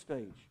players on the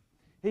stage.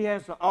 He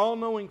has the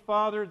all-knowing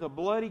Father, the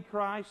bloody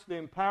Christ, the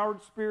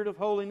empowered Spirit of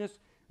holiness,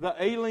 the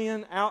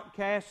alien,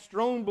 outcast,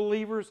 strong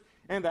believers,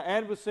 and the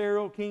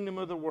adversarial kingdom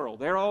of the world.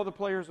 They're all the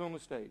players on the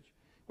stage.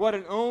 What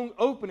an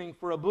opening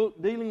for a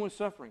book dealing with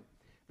suffering.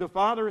 The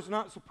Father is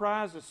not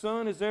surprised. The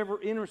Son is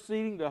ever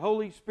interceding. The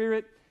Holy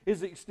Spirit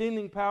is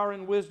extending power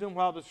and wisdom,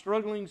 while the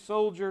struggling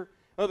soldier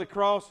of the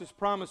cross is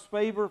promised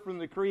favor from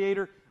the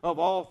Creator of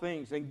all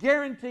things and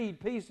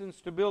guaranteed peace and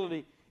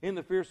stability in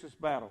the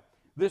fiercest battle.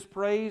 This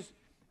praise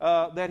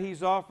that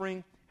he's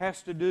offering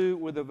has to do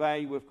with the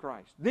value of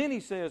Christ. Then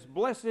he says,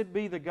 blessed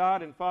be the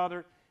God and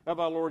Father of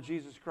our Lord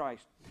Jesus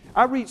Christ.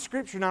 I read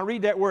Scripture and I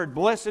read that word,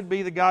 blessed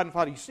be the God and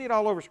Father. You see it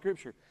all over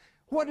Scripture.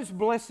 What does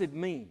blessed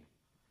mean?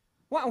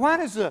 Why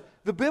does the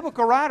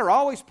biblical writer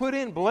always put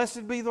in,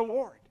 blessed be the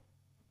Lord?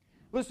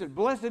 Listen,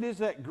 blessed is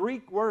that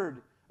Greek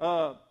word,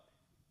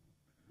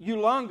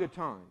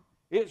 eulangaton.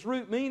 Its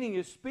root meaning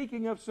is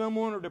speaking of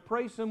someone or to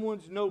praise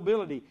someone's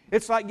nobility.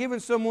 It's like giving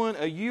someone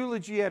a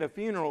eulogy at a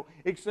funeral,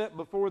 except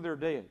before they're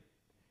dead.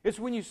 It's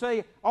when you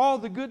say all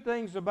the good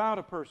things about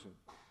a person.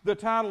 The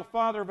title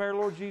Father of our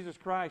Lord Jesus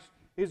Christ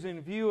is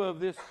in view of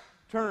this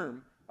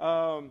term,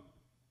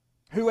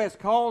 who has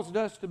caused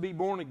us to be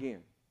born again.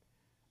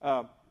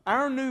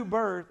 Our new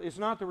birth is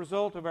not the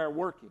result of our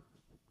working.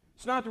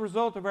 It's not the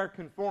result of our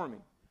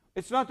conforming.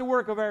 It's not the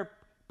work of our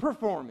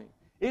performing.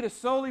 It is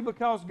solely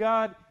because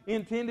God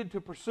intended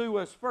to pursue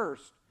us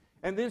first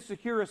and then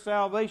secure a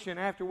salvation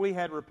after we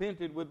had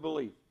repented with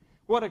belief.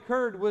 What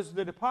occurred was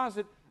the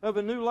deposit of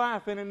a new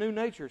life and a new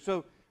nature.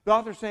 So the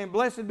author is saying,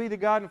 blessed be the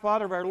God and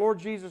Father of our Lord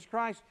Jesus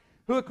Christ,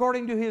 who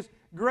according to His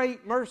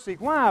great mercy.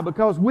 Why?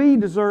 Because we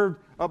deserved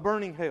a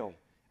burning hell.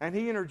 And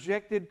He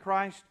interjected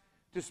Christ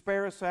to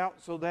spare us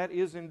out, so that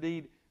is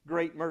indeed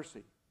great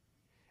mercy.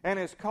 And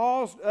has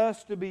caused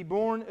us to be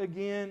born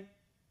again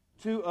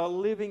to a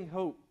living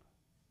hope.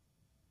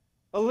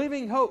 A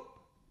living hope.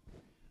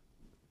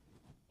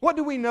 What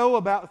do we know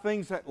about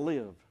things that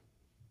live?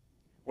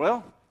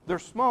 Well, they're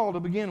small to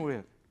begin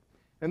with.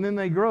 And then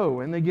they grow,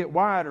 and they get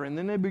wider, and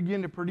then they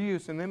begin to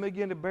produce, and then they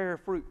begin to bear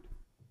fruit.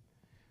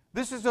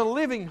 This is a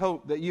living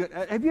hope that you...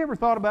 Have you ever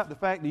thought about the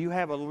fact that you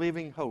have a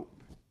living hope?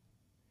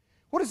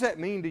 What does that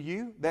mean to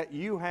you, that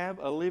you have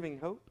a living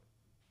hope?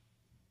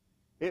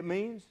 It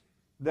means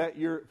that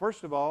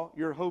first of all,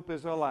 your hope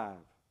is alive.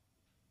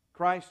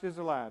 Christ is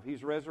alive.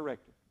 He's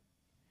resurrected.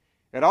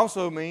 It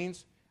also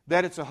means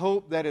that it's a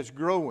hope that is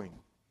growing.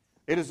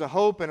 It is a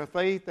hope and a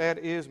faith that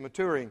is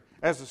maturing,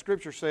 as the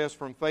Scripture says,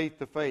 from faith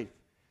to faith,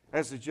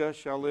 as the just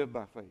shall live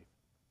by faith.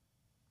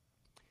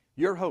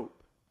 Your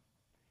hope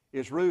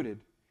is rooted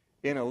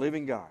in a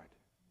living God.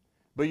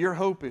 But your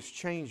hope is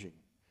changing.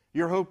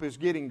 Your hope is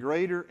getting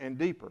greater and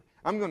deeper.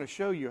 I'm going to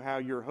show you how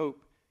your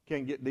hope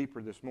can get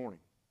deeper this morning.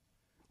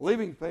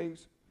 Living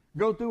things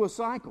go through a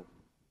cycle.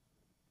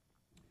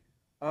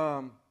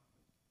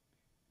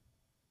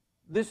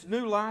 This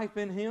new life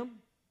in Him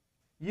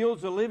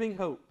yields a living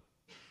hope,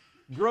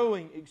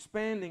 growing,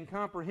 expanding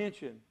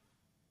comprehension,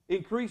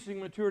 increasing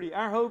maturity.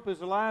 Our hope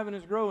is alive and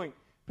is growing.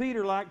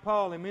 Peter, like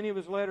Paul, in many of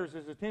his letters,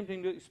 is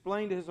attempting to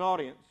explain to his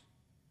audience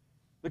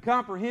the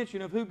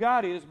comprehension of who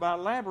God is by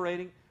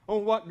elaborating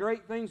on what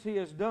great things He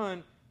has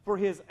done for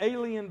His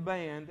alien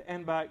band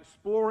and by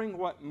exploring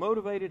what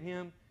motivated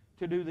Him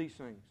to do these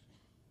things.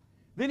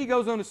 Then he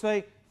goes on to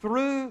say,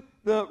 through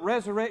the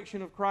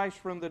resurrection of Christ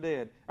from the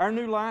dead. Our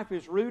new life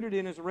is rooted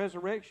in His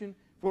resurrection,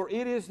 for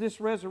it is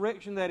this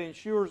resurrection that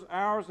ensures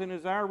ours, and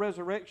is our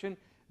resurrection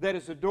that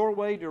is the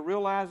doorway to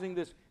realizing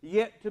this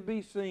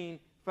yet-to-be-seen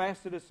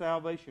facet of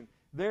salvation.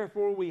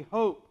 Therefore, we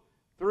hope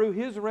through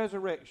His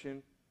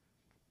resurrection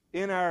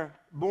in our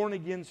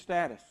born-again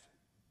status.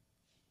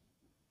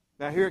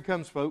 Now, here it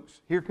comes,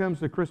 folks. Here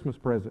comes the Christmas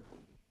present.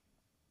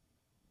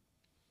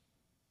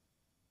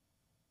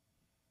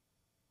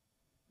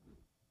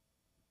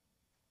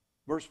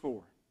 Verse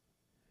 4.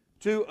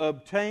 To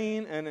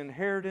obtain an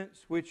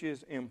inheritance which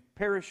is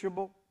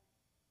imperishable.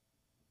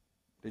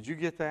 Did you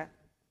get that?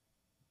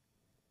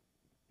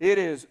 It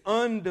is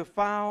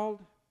undefiled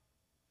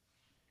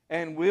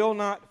and will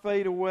not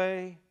fade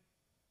away,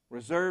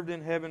 reserved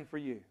in heaven for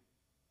you.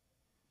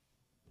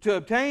 To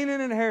obtain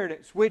an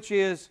inheritance which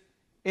is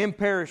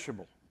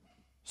imperishable.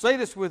 Say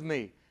this with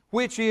me.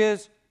 Which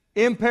is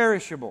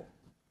imperishable.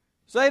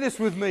 Say this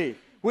with me.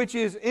 Which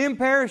is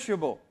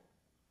imperishable.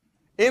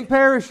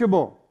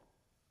 Imperishable.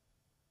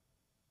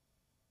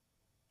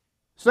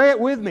 Say it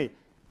with me.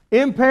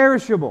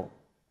 Imperishable.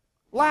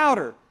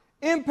 Louder.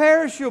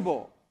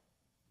 Imperishable.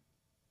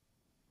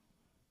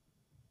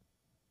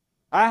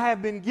 I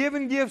have been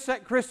given gifts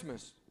at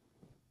Christmas,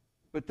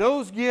 but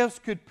those gifts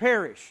could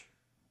perish.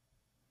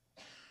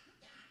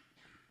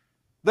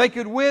 They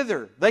could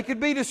wither. They could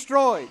be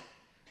destroyed.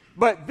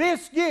 But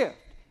this gift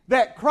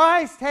that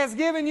Christ has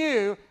given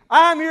you,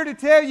 I'm here to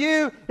tell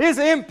you, is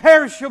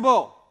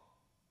imperishable.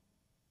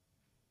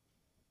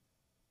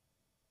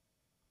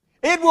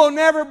 It will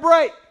never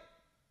break.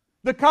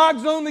 The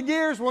cogs on the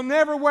gears will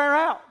never wear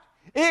out.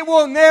 It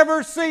will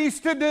never cease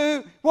to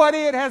do what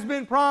it has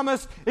been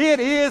promised. It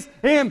is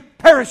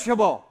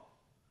imperishable.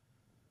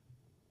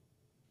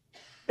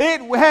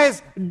 It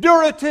has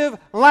durative,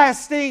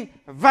 lasting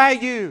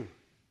value.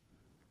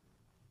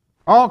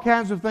 All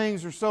kinds of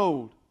things are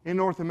sold in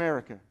North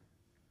America,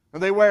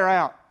 and they wear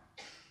out.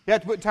 You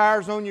have to put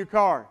tires on your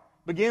car.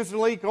 Begins to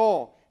leak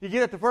oil. You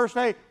get it the first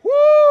day,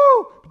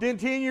 woo! But then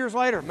 10 years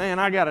later, man,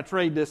 I got to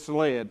trade this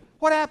sled.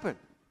 What happened?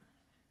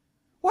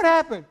 What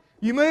happened?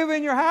 You move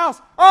in your house.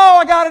 Oh,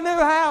 I got a new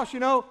house.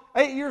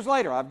 8 years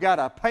later, I've got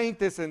to paint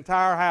this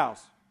entire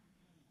house.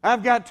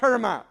 I've got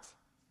termites.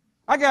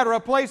 I got to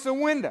replace a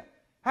window.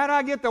 How do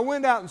I get the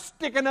window out and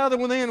stick another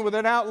one in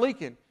without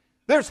leaking?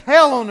 There's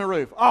hell on the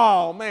roof.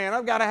 Oh, man,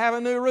 I've got to have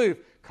a new roof.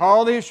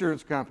 Call the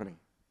insurance company.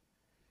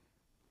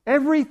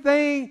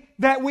 Everything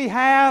that we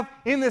have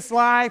in this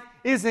life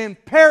is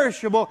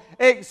imperishable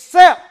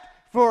except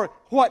for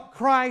what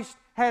Christ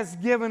has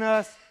given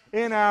us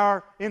in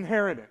our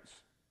inheritance.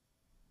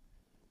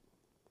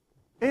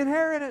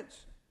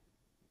 Inheritance.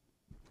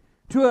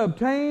 To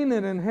obtain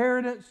an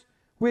inheritance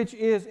which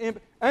is...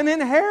 An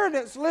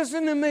inheritance,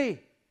 listen to me.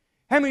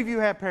 How many of you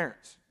have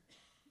parents?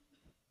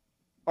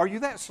 Are you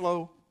that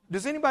slow?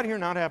 Does anybody here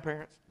not have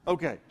parents?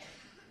 Okay.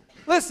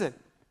 Listen.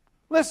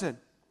 What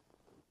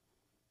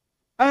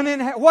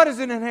is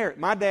an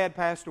inheritance? My dad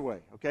passed away.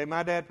 Okay,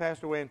 my dad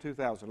passed away in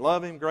 2000.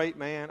 Love him, great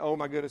man. Oh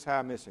my goodness, how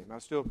I miss him. I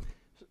still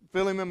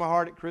feel him in my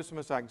heart at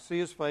Christmas. I can see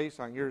his face.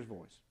 I can hear his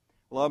voice.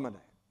 Love my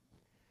dad.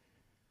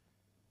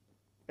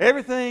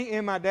 Everything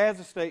in my dad's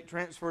estate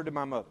transferred to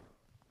my mother.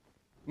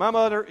 My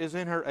mother is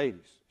in her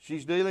 80s.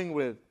 She's dealing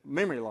with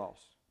memory loss.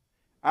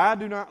 I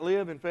do not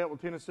live in Fayetteville,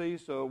 Tennessee,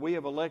 so we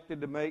have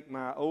elected to make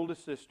my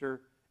oldest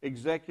sister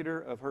executor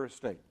of her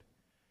estate.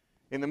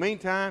 In the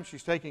meantime,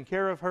 she's taking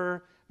care of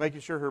her, making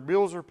sure her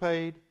bills are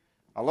paid.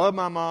 I love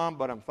my mom,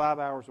 but I'm 5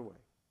 hours away.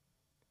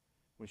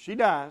 When she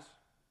dies,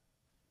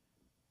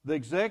 the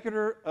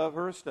executor of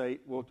her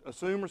estate will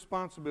assume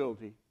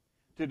responsibility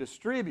to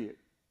distribute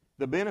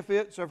the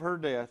benefits of her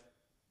death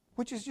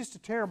which is just a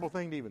terrible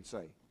thing to even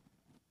say.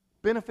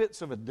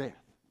 Benefits of a death.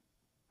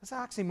 That's an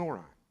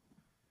oxymoron.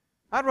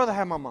 I'd rather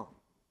have my mom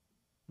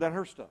than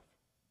her stuff.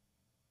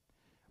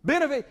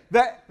 Benefit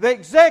that the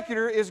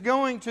executor is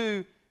going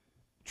to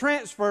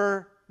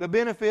transfer the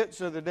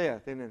benefits of the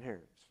death in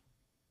inheritance.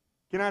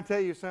 Can I tell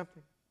you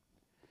something?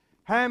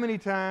 How many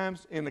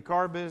times in the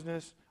car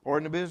business or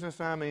in the business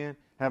I'm in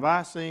have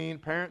I seen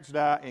parents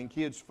die and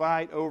kids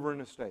fight over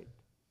an estate?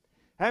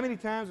 How many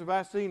times have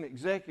I seen an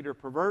executor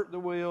pervert the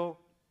will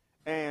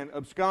and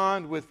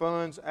abscond with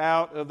funds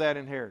out of that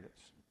inheritance?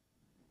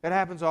 That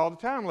happens all the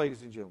time,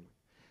 ladies and gentlemen.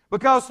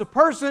 Because the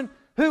person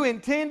who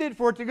intended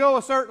for it to go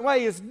a certain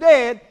way is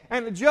dead,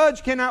 and the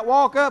judge cannot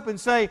walk up and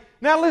say,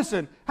 now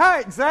listen, how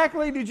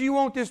exactly did you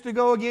want this to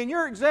go again?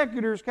 Your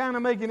executor is kind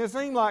of making it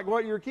seem like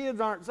what your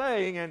kids aren't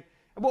saying, and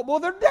well,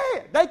 they're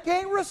dead. They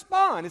can't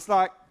respond. It's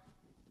like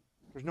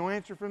there's no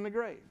answer from the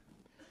grave.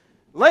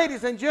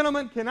 Ladies and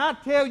gentlemen, can I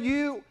tell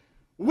you,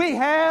 we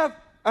have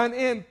an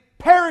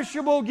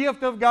imperishable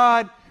gift of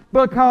God,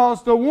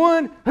 because the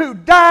one who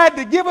died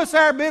to give us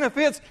our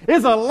benefits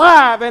is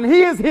alive, and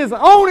He is His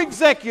own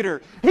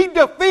executor. He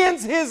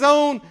defends His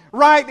own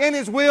right and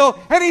His will,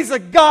 and He's the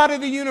God of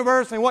the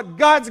universe, and what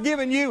God's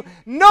given you,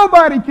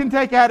 nobody can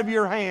take out of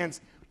your hands.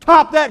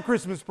 Top that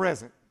Christmas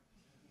present.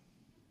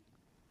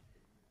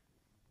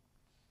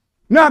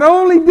 Not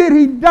only did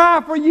He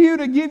die for you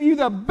to give you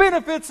the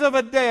benefits of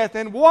a death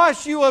and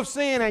wash you of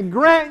sin and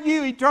grant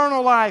you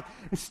eternal life,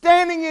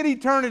 standing in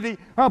eternity,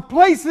 a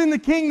place in the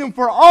kingdom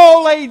for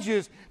all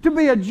ages, to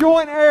be a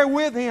joint heir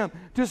with Him,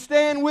 to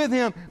stand with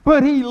Him,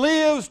 but He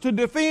lives to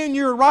defend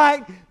your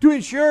right, to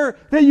ensure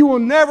that you will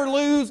never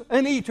lose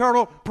an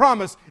eternal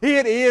promise.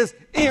 It is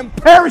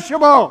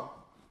imperishable.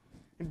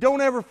 And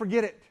don't ever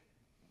forget it.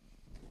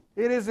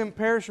 It is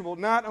imperishable.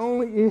 Not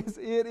only is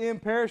it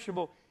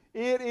imperishable,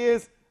 it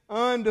is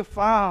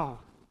undefiled.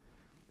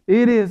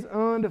 It is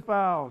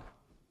undefiled.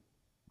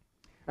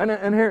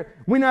 And here,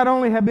 we not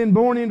only have been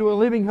born into a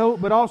living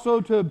hope, but also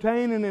to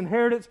obtain an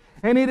inheritance.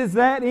 And it is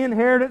that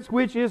inheritance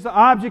which is the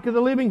object of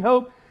the living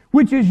hope,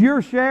 which is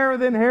your share of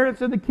the inheritance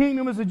of the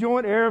kingdom as a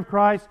joint heir of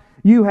Christ.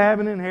 You have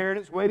an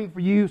inheritance waiting for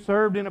you,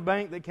 served in a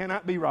bank that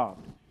cannot be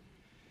robbed.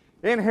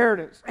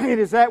 Inheritance. It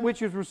is that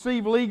which is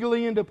received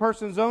legally into a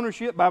person's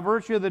ownership by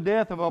virtue of the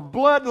death of a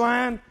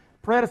bloodline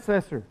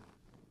predecessor.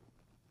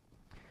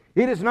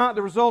 It is not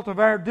the result of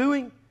our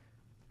doing.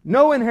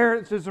 No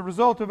inheritance is the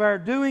result of our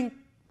doing,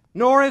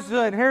 nor is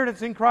the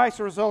inheritance in Christ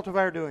a result of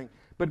our doing.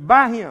 But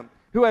by Him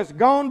who has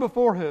gone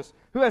before us,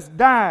 who has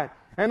died,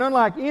 and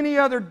unlike any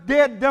other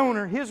dead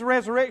donor, His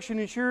resurrection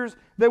ensures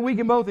that we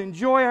can both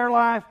enjoy our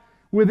life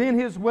within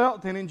His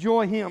wealth and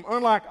enjoy Him.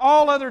 Unlike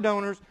all other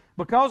donors,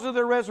 because of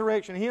their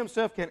resurrection, He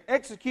Himself can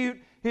execute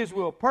His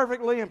will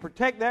perfectly and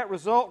protect that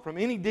result from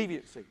any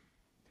deviancy.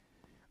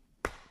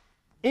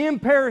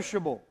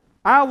 Imperishable.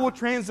 I will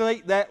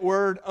translate that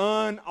word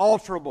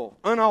unalterable.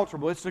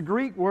 Unalterable. It's the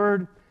Greek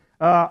word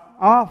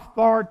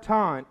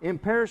aphtharton.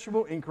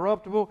 Imperishable,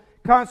 incorruptible,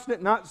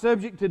 constant, not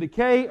subject to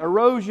decay,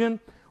 erosion,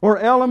 or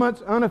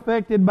elements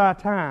unaffected by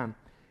time.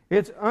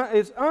 It's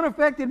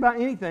unaffected by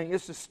anything.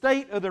 It's the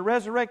state of the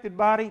resurrected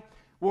body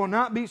will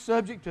not be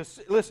subject to...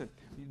 Listen,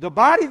 the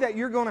body that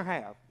you're going to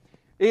have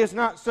is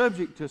not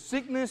subject to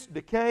sickness,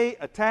 decay,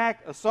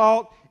 attack,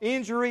 assault,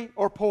 injury,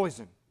 or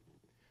poison.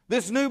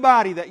 This new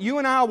body that you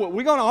and I will,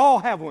 we're going to all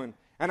have one,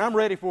 and I'm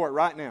ready for it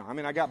right now. I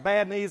mean, I got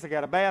bad knees, I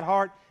got a bad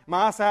heart,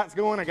 my eyesight's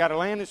going, I got a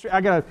landing strip,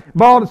 I got a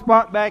bald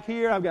spot back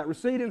here, I've got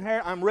receding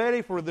hair. I'm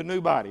ready for the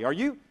new body. Are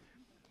you?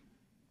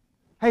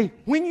 Hey,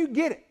 when you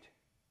get it,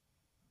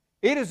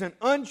 it is an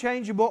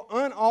unchangeable,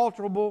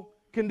 unalterable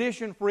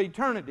condition for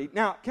eternity.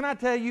 Now, can I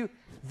tell you,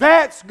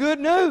 that's good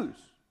news.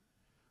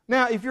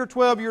 Now, if you're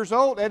 12 years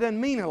old, that doesn't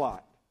mean a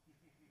lot.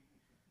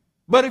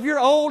 But if you're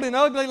old and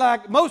ugly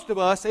like most of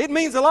us, it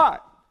means a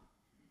lot.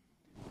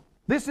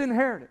 This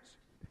inheritance.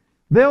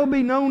 There'll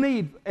be no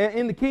need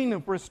in the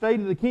kingdom for a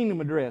State of the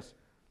Kingdom address.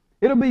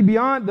 It'll be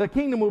beyond, the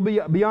kingdom will be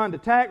beyond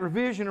attack,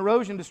 revision,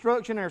 erosion,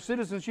 destruction. Our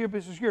citizenship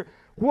is secure.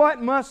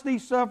 What must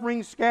these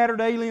suffering,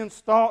 scattered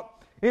aliens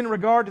thought in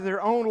regard to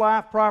their own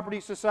life, property,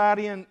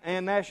 society, and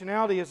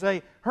nationality as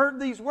they heard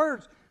these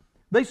words?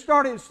 They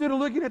started, instead of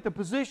looking at the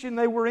position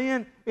they were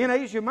in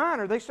Asia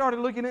Minor, they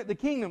started looking at the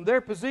kingdom. Their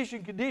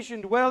position,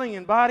 condition, dwelling,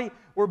 and body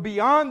were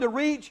beyond the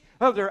reach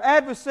of their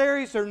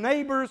adversaries, their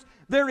neighbors.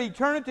 Their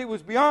eternity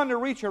was beyond the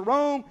reach of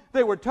Rome.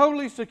 They were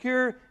totally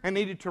secure and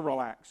needed to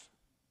relax.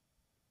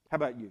 How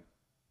about you?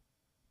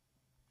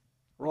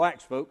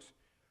 Relax, folks.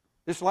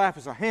 This life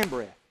is a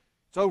handbreadth.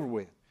 It's over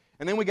with.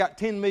 And then we got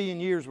 10 million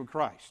years with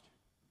Christ.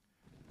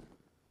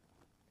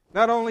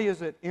 Not only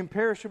is it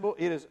imperishable,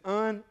 it is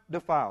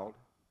undefiled.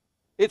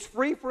 It's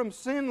free from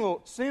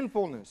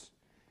sinfulness.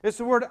 It's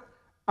the word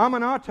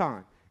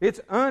amanaton. It's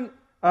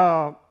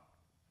amaiton,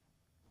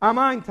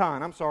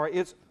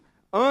 It's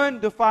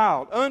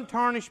undefiled,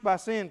 untarnished by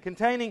sin,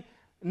 containing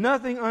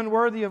nothing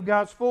unworthy of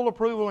God's full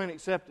approval and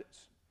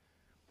acceptance.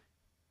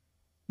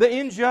 The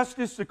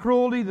injustice, the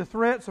cruelty, the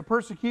threats, the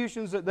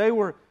persecutions that they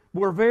were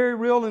were very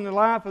real in the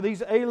life of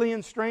these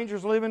alien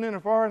strangers living in a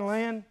foreign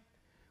land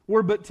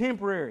were but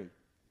temporary.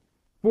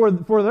 For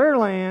their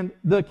land,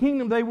 the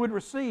kingdom they would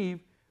receive,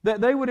 that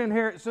they would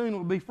inherit soon,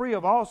 would be free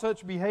of all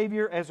such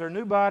behavior, as their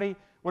new body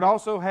would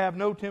also have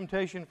no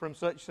temptation from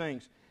such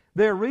things.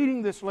 They're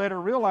reading this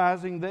letter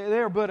realizing that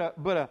they're but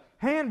a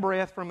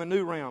handbreadth from a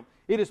new realm.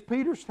 It is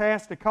Peter's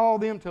task to call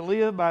them to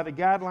live by the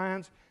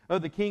guidelines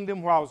of the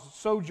kingdom while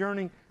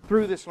sojourning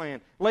through this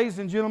land. Ladies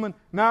and gentlemen,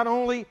 not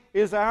only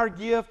is our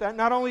gift,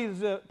 not only is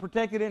the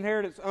protected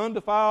inheritance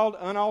undefiled,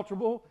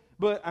 unalterable,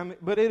 but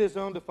it is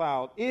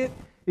undefiled. It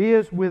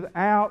is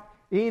without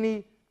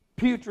any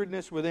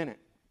putridness within it.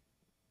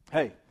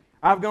 Hey,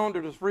 I've gone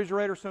to the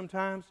refrigerator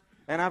sometimes,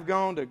 and I've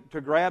gone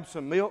to grab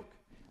some milk,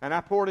 and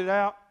I poured it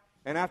out,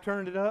 and I've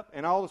turned it up,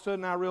 and all of a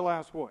sudden I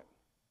realize what?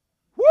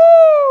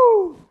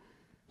 Woo!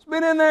 It's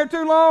been in there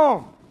too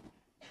long.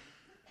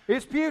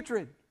 It's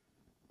putrid.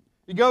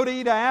 You go to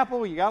eat an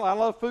apple, I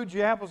love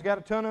Fuji apples, got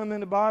a ton of them in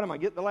the bottom. I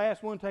get the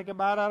last one, take a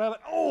bite out of it.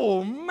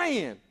 Oh,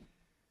 man!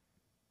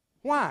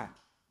 Why?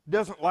 It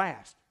doesn't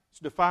last. It's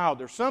defiled.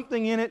 There's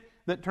something in it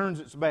that turns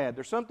it bad.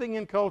 There's something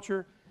in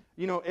culture.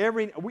 The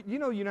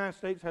United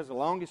States has the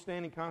longest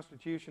standing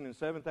constitution in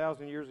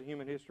 7,000 years of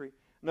human history.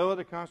 No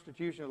other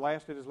constitution has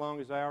lasted as long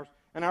as ours,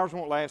 and ours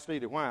won't last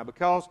either. Why?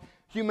 Because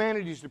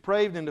humanity is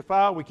depraved and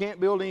defiled. We can't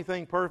build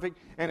anything perfect,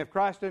 and if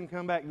Christ doesn't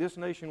come back, this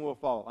nation will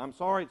fall. I'm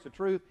sorry, it's the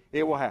truth.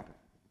 It will happen.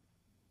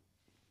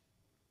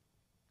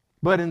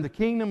 But in the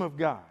kingdom of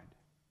God,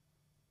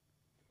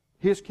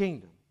 His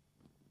kingdom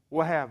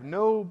will have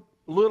no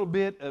little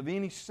bit of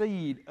any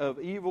seed of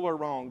evil or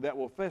wrong that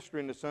will fester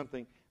into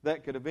something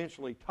that could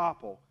eventually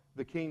topple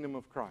the kingdom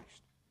of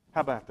Christ.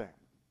 How about that?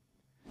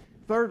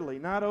 Thirdly,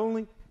 not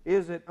only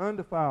is it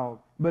undefiled,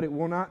 but it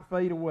will not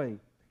fade away.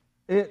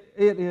 It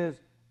is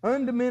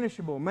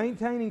undiminishable,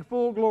 maintaining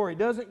full glory,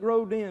 doesn't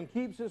grow dim,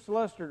 keeps its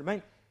luster.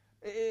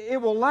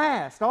 It will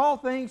last. All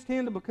things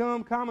tend to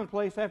become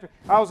commonplace after.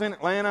 I was in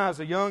Atlanta as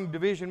a young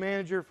division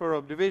manager for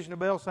a division of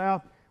Bell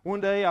South.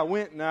 One day I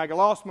went and I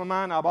lost my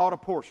mind. I bought a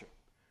Porsche.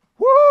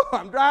 Woo!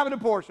 I'm driving a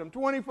Porsche. I'm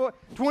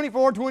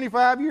 24,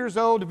 25 years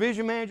old,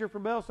 division manager for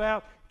Bell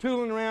South,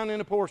 tooling around in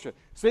a Porsche.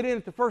 Sit in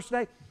it the first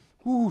day.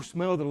 Ooh,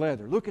 smell the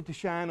leather. Look at the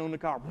shine on the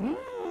car.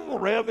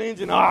 Rev the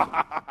engine.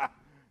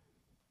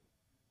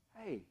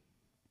 Hey,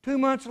 2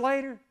 months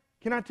later,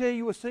 can I tell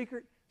you a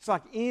secret? It's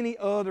like any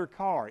other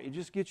car. It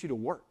just gets you to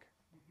work.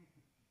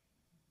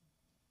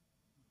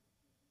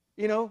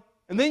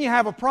 And then you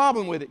have a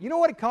problem with it. You know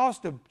what it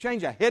costs to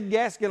change a head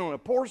gasket on a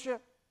Porsche?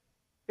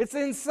 It's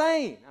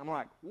insane. I'm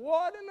like,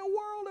 what in the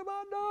world have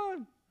I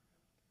done?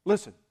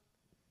 Listen,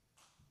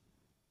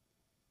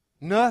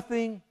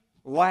 nothing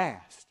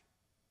lasts.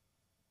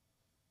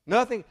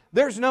 Nothing.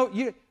 There's no,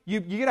 you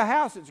get a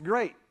house, it's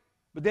great.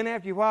 But then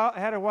after you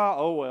had a while,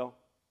 oh well,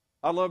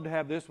 I'd love to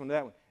have this one,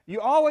 that one.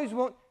 You always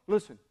want,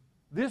 listen,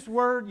 this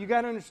word, you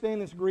got to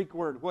understand this Greek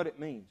word, what it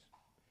means.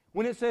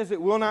 When it says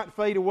it will not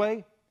fade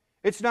away,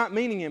 it's not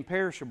meaning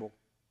imperishable,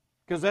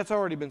 because that's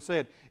already been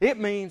said. It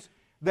means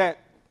that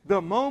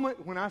the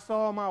moment when I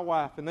saw my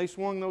wife and they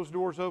swung those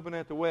doors open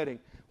at the wedding,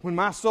 when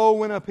my soul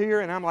went up here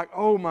and I'm like,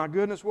 oh my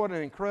goodness, what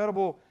an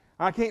incredible,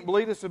 I can't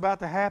believe this is about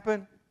to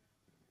happen.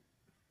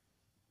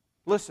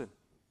 Listen,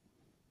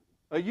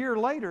 a year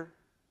later,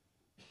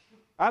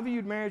 I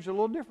viewed marriage a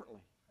little differently.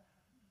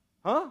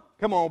 Huh?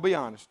 Come on, be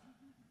honest.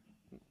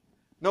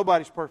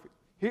 Nobody's perfect.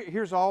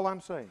 Here's all I'm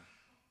saying.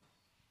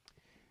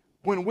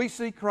 When we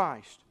see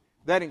Christ,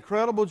 that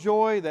incredible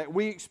joy that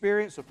we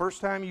experience the first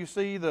time you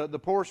see the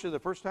Porsche, the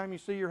first time you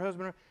see your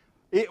husband,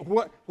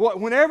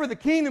 whenever the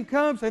kingdom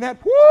comes, and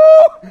that,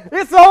 whoo,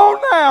 it's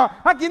on now.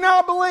 I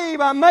cannot believe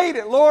I made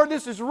it, Lord.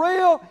 This is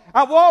real.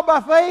 I walked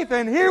by faith,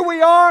 and here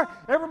we are.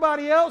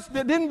 Everybody else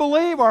that didn't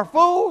believe are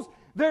fools.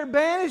 They're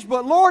banished,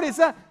 but Lord, it's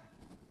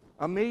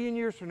a million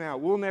years from now,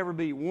 we'll never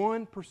be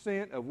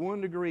 1% of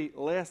 1 degree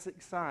less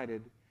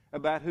excited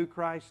about who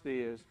Christ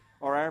is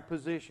or our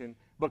position,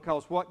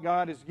 because what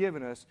God has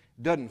given us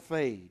doesn't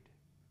fade.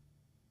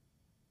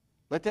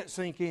 Let that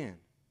sink in.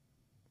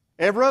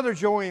 Every other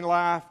joy in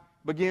life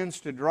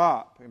begins to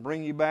drop and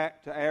bring you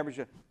back to average.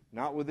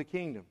 Not with the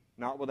kingdom,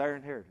 not with our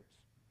inheritance.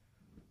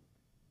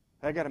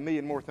 I got a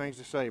million more things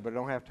to say, but I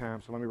don't have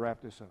time, so let me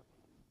wrap this up.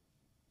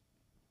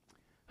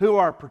 Who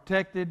are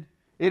protected,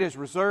 it is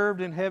reserved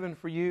in heaven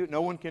for you.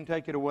 No one can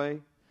take it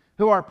away.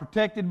 Who are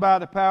protected by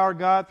the power of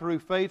God through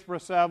faith for a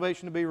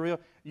salvation to be real.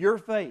 Your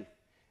faith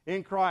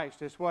in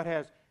Christ is what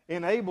has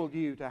enabled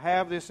you to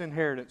have this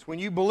inheritance. When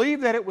you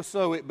believe that it was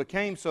so, it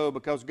became so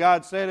because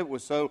God said it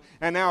was so,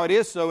 and now it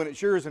is so, and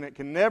it's yours, and it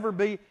can never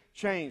be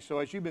changed. So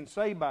as you've been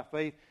saved by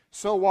faith,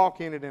 so walk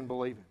in it and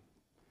believe it.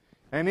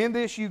 And in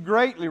this you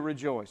greatly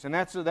rejoice. And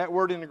that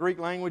word in the Greek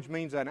language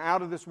means an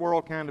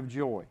out-of-this-world kind of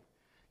joy.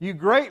 You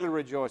greatly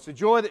rejoice, a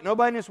joy that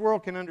nobody in this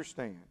world can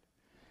understand.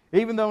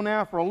 Even though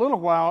now for a little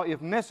while,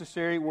 if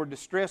necessary, we're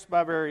distressed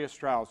by various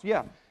trials.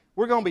 Yeah,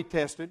 we're going to be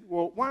tested.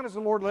 Well, why does the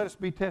Lord let us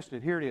be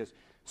tested? Here it is.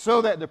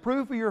 So that the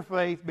proof of your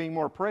faith, being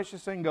more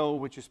precious than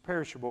gold, which is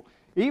perishable,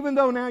 even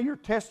though now you're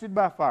tested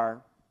by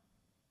fire,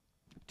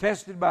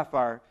 tested by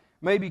fire,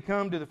 may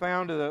become to the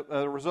found of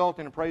the result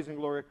in the praise and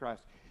glory of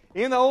Christ.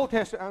 In the Old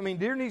Testament,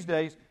 during these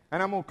days,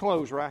 and I'm going to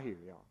close right here,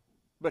 y'all,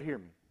 but hear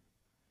me.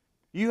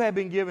 You have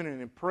been given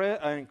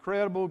an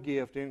incredible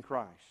gift in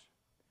Christ,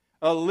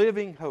 a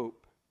living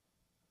hope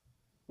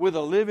with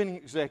a living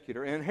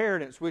executor, an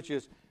inheritance which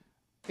is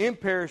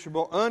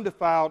imperishable,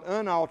 undefiled,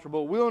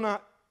 unalterable, will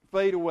not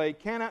fade away,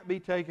 cannot be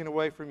taken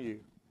away from you.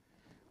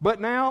 But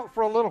now,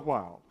 for a little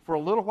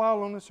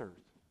while on this earth,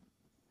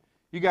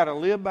 you got to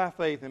live by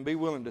faith and be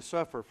willing to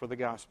suffer for the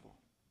gospel.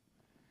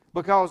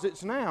 Because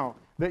it's now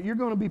that you're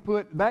going to be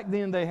put, back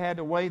then they had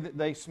a way that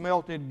they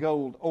smelted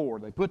gold ore.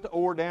 They put the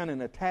ore down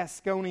in a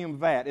Tasconium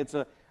vat. It's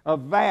a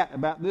vat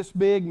about this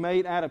big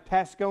made out of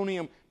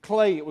Tasconium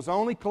clay. It was the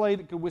only clay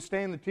that could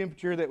withstand the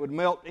temperature that would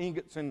melt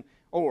ingots and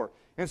ore.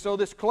 And so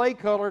this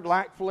clay-colored,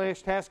 like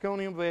flesh,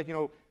 Tasconium vat,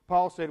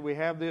 Paul said we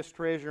have this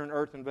treasure in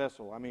earthen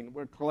vessel.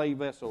 We're a clay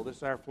vessel. This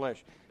is our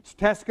flesh. It's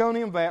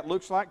Tasconium vat,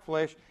 looks like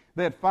flesh.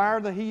 They'd fire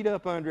the heat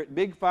up under it,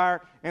 big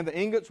fire, and the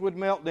ingots would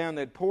melt down.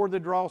 They'd pour the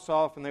dross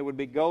off, and there would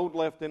be gold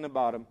left in the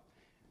bottom.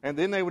 And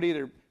then they would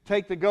either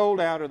take the gold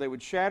out, or they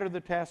would shatter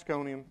the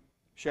Tasconium,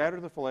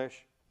 shatter the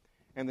flesh,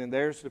 and then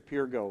there's the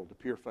pure gold, the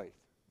pure faith.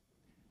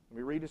 Let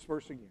me read this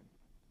verse again.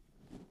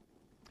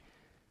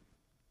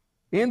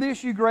 In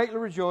this you greatly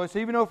rejoice,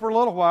 even though for a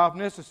little while, if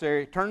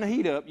necessary, turn the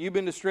heat up. You've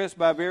been distressed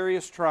by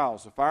various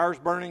trials. The fire is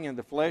burning, and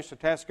the flesh, the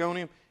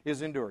Tasconium,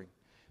 is enduring.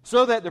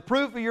 So that the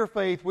proof of your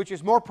faith, which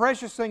is more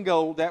precious than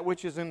gold, that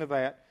which is in the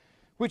vat,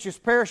 which is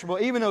perishable,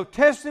 even though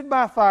tested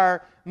by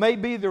fire, may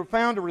be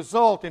found to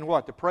result in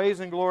what? The praise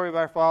and glory of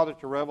our Father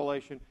to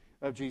revelation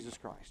of Jesus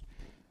Christ.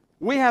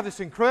 We have this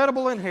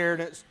incredible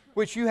inheritance,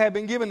 which you have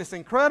been given this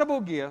incredible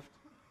gift,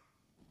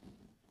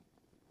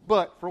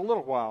 but for a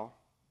little while,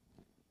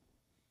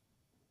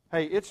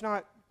 hey, it's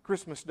not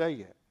Christmas Day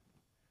yet.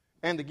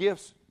 And the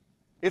gifts,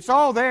 it's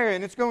all there,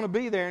 and it's going to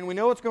be there, and we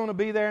know it's going to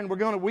be there, and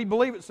we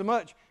believe it so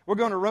much, we're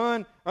going to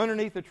run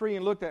underneath the tree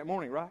and look that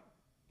morning, right?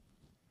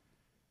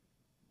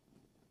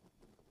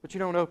 But you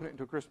don't open it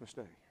until Christmas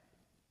Day.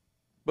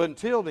 But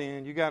until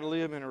then, you got to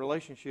live in a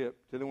relationship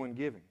to the one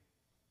giving.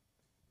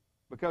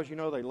 Because you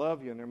know they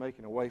love you and they're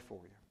making a way for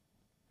you.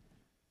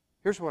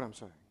 Here's what I'm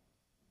saying.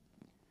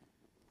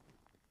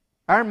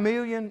 Our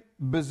million,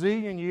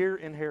 bazillion year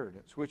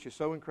inheritance, which is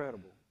so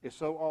incredible, is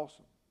so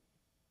awesome,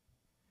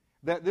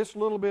 that this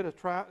little bit of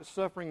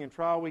suffering and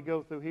trial we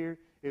go through here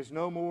is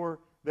no more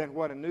than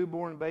what a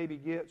newborn baby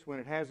gets when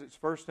it has its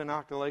first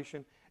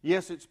inoculation.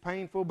 Yes, it's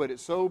painful, but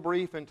it's so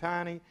brief and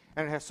tiny,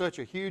 and it has such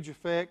a huge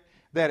effect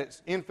that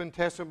it's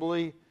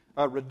infinitesimally,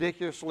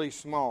 ridiculously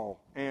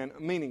small and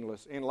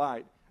meaningless in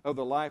light of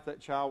the life that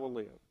child will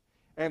live.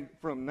 And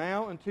from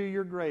now until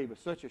your grave is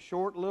such a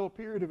short little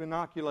period of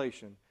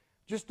inoculation.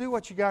 Just do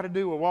what you got to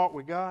do to walk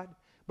with God,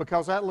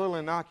 because that little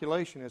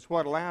inoculation is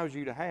what allows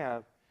you to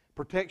have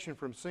protection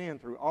from sin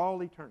through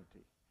all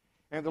eternity.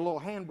 And the little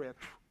handbreadth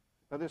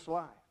of this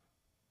life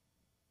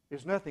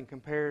is nothing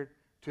compared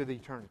to the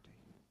eternity.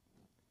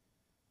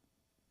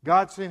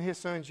 God sent His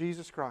Son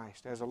Jesus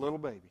Christ as a little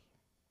baby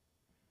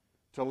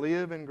to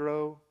live and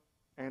grow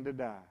and to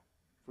die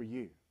for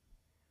you,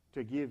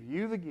 to give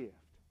you the gift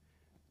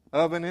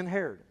of an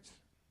inheritance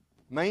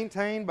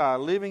maintained by a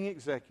living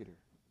executor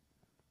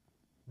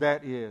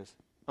that is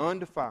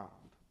undefiled,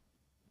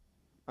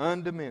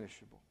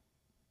 undiminishable,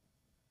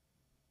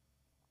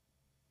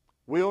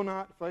 will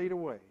not fade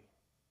away,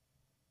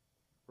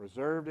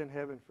 reserved in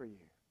heaven for you.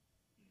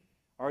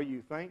 Are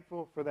you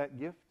thankful for that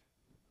gift?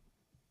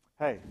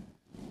 Hey,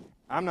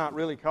 I'm not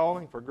really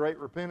calling for great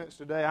repentance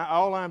today.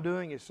 All I'm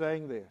doing is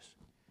saying this.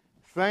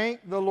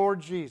 Thank the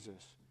Lord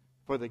Jesus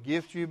for the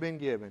gift you've been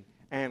given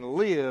and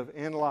live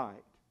in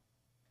light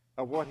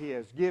of what He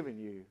has given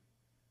you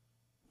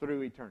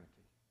through eternity.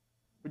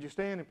 Would you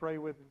stand and pray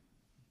with me?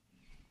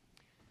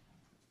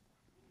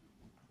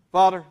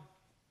 Father,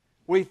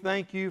 we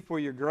thank You for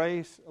Your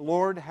grace.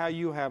 Lord, how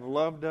You have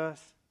loved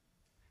us.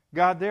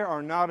 God, there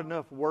are not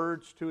enough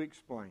words to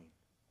explain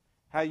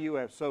how You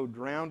have so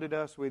drowned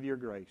us with Your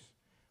grace.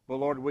 But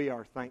Lord, we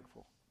are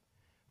thankful.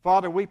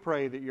 Father, we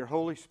pray that Your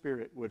Holy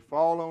Spirit would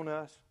fall on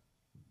us.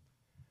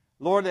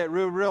 Lord, that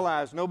we'll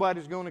realize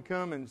nobody's going to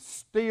come and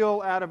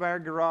steal out of our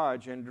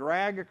garage and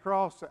drag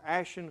across the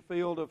ashen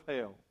field of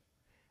hell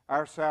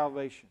our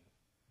salvation,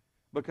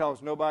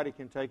 because nobody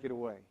can take it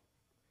away.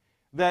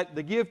 That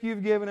the gift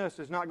You've given us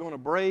is not going to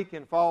break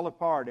and fall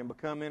apart and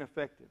become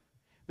ineffective.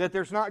 That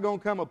there's not going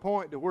to come a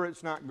point to where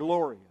it's not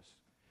glorious.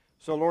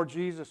 So Lord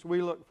Jesus,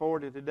 we look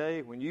forward to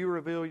today when You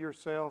reveal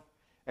Yourself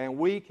and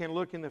we can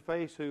look in the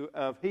face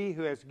of He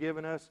who has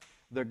given us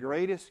the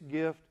greatest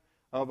gift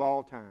of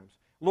all times.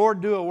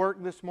 Lord, do a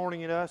work this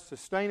morning in us.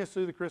 Sustain us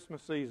through the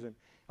Christmas season.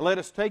 Let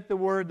us take the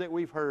word that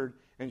we've heard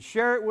and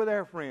share it with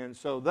our friends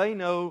so they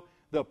know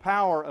the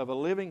power of a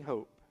living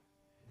hope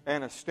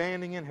and a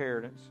standing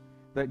inheritance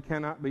that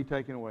cannot be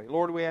taken away.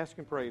 Lord, we ask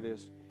and pray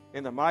this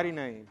in the mighty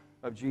name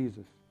of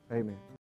Jesus. Amen.